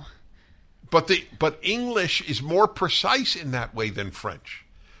 Wow. But English is more precise in that way than French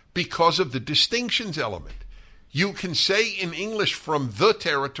because of the distinctions element. You can say in English from the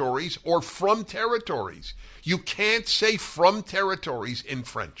territories or from territories. You can't say from territories in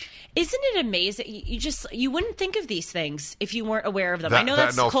French. Isn't it amazing? You wouldn't think of these things if you weren't aware of them. I know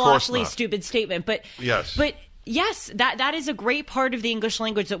that's a colossally stupid statement, but yes. But yes, that is a great part of the English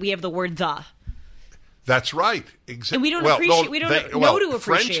language that we have the word the. That's right. And we don't appreciate. We don't know to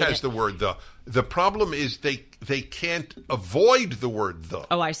appreciate. French has the word the. The problem is they can't avoid the word the.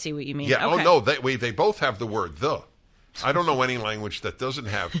 Oh, I see what you mean. Yeah. Okay. Oh no, they both have the word the. I don't know any language that doesn't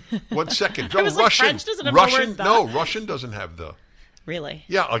have. 1 second. I was Russian. Like, French doesn't have Russian. the word the. No, Russian doesn't have the. Really?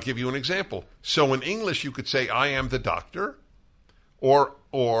 Yeah, I'll give you an example. So in English, you could say "I am the doctor,"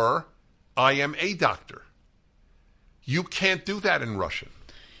 or "I am a doctor." You can't do that in Russian.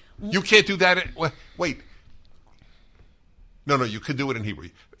 You can't do that. Wait. No, you could do it in Hebrew.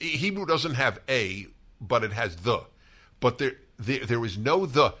 Hebrew doesn't have a, but it has the. But there is no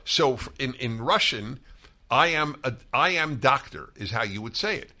the. So in Russian, I am doctor is how you would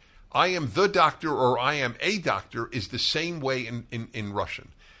say it. I am the doctor or I am a doctor is the same way in Russian.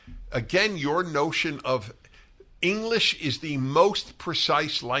 Again, your notion of English is the most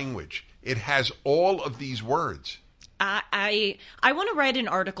precise language. It has all of these words. I want to write an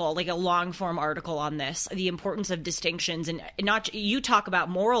article, like a long form article on this, the importance of distinctions, and not you talk about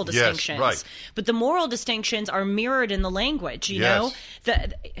moral distinctions, yes, right. But the moral distinctions are mirrored in the language. You yes. know,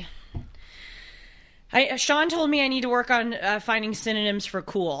 Sean told me I need to work on finding synonyms for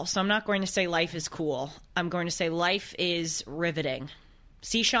cool, so I'm not going to say life is cool. I'm going to say life is riveting.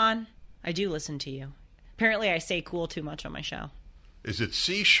 See, Sean, I do listen to you. Apparently, I say cool too much on my show. Is it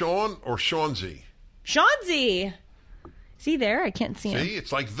C. Sean or Seanzy? Seanzy. See there? I can't see him. See,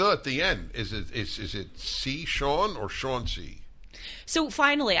 it's like the at the end. Is it C. Sean or Sean C? So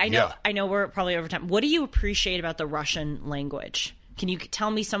finally, I know we're probably over time. What do you appreciate about the Russian language? Can you tell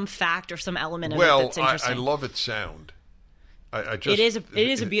me some fact or some element of it that's interesting? I love its sound. It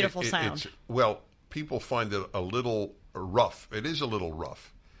is a beautiful sound. People find it a little rough. It is a little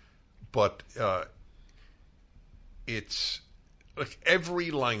rough, but it's like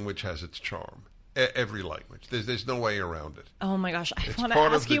every language has its charm. Every language. There's no way around it. Oh my gosh, I want to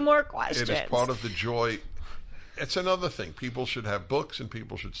ask you more questions. It is part of the joy. It's another thing. People should have books and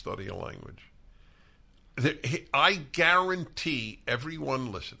people should study a language. I guarantee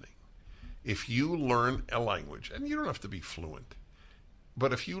everyone listening, if you learn a language, and you don't have to be fluent,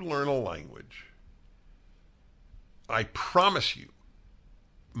 but if you learn a language, I promise you,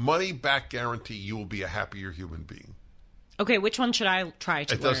 money back guarantee, you will be a happier human being. Okay, which one should I try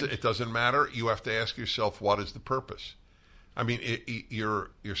to learn? It doesn't matter. You have to ask yourself, what is the purpose? I mean,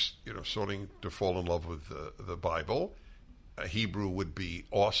 you're starting to fall in love with the Bible. Hebrew would be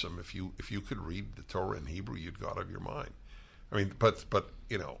awesome if you could read the Torah in Hebrew. You'd go out of your mind. I mean, but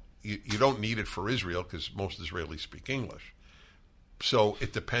you don't need it for Israel because most Israelis speak English. So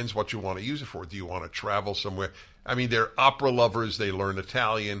it depends what you want to use it for. Do you want to travel somewhere? I mean, they're opera lovers. They learn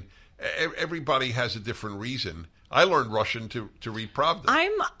Italian. Everybody has a different reason. I learned Russian to read Pravda.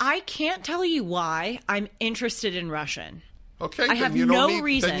 I can't tell you why I'm interested in Russian. Okay, I have no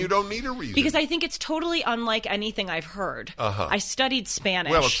reason. Then you don't need a reason. Because I think it's totally unlike anything I've heard. I studied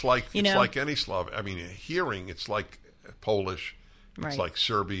Spanish. Well, it's like any Slav. I mean, hearing, it's like Polish. It's like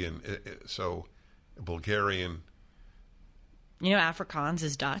Serbian. So Bulgarian. You know, Afrikaans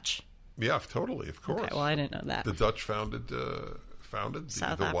is Dutch. Yeah, totally, of course. Okay, well, I didn't know that. The Dutch founded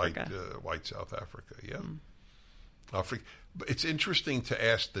South the Africa. white South Africa. Yeah, Africa. But it's interesting to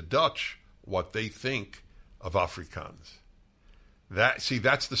ask the Dutch what they think of Afrikaans.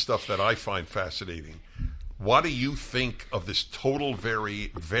 That's the stuff that I find fascinating. What do you think of this total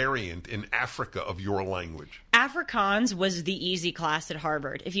variant in Africa of your language? Afrikaans was the easy class at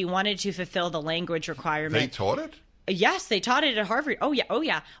Harvard. If you wanted to fulfill the language requirement. They taught it? Yes, they taught it at Harvard. Oh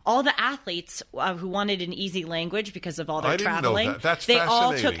yeah. All the athletes who wanted an easy language because of all their traveling, know that. That's they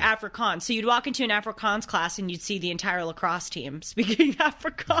all fascinating. took Afrikaans. So you'd walk into an Afrikaans class and you'd see the entire lacrosse team speaking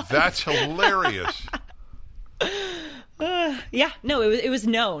Afrikaans. That's hilarious. Yeah, no, it was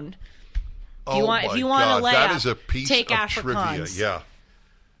known. If you want God, to lay that up, is a piece take of Afrikaans. trivia. Yeah.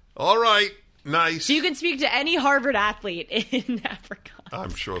 All right. Nice. So you can speak to any Harvard athlete in Afrikaans.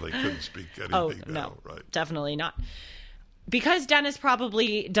 I'm sure they couldn't speak anything now. No, right? Definitely not. Because Dennis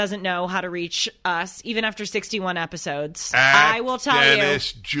probably doesn't know how to reach us, even after 61 episodes. I will tell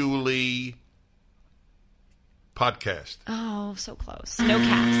Dennis Julie podcast. Oh, so close. No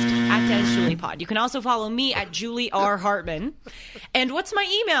cast. At Dennis Julie Pod. You can also follow me at Julie R. Hartman. And what's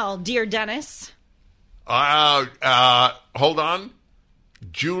my email, dear Dennis? Hold on.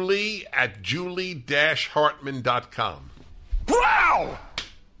 Julie at julie-hartman.com. Wow!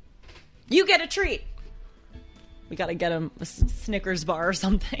 You get a treat. We got to get him a Snickers bar or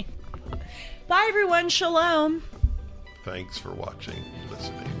something. Bye, everyone. Shalom. Thanks for watching,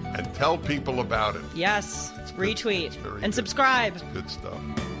 listening, and tell people about it. Yes. It's Retweet. It's very and good. subscribe. It's good stuff.